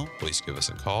voicemail. Please give us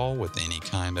a call with any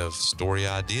kind of story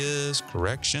ideas,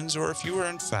 corrections, or if you are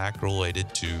in fact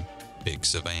related to Big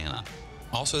Savannah.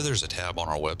 Also, there's a tab on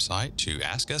our website to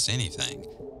ask us anything.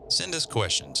 Send us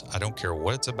questions. I don't care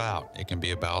what it's about. It can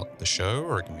be about the show,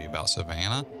 or it can be about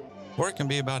Savannah, or it can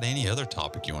be about any other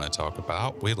topic you want to talk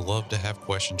about. We'd love to have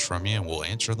questions from you, and we'll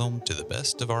answer them to the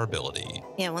best of our ability.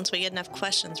 Yeah, once we get enough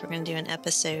questions, we're going to do an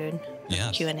episode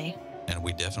Q&A. And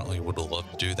we definitely would love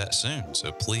to do that soon.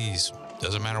 So please,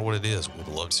 doesn't matter what it is, we'd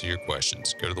love to see your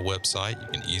questions. Go to the website.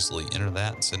 You can easily enter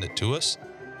that and send it to us.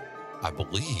 I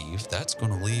believe that's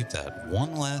going to leave that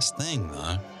one last thing,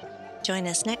 though. Join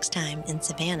us next time in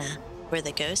Savannah, where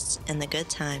the ghosts and the good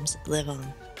times live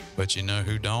on. But you know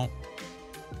who don't?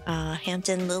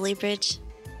 Hampton, Lillibridge?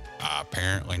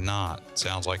 Apparently not.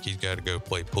 Sounds like he's got to go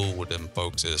play pool with them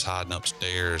folks that's hiding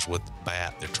upstairs with the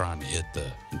bat they're trying to hit the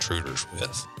intruders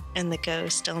with. And the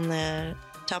ghost on the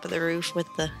top of the roof with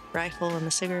the rifle and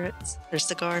the cigarettes or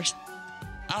cigars.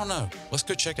 I don't know. Let's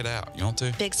go check it out. You want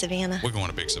to? Big Savannah. We're going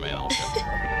to Big Savannah.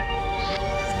 Okay.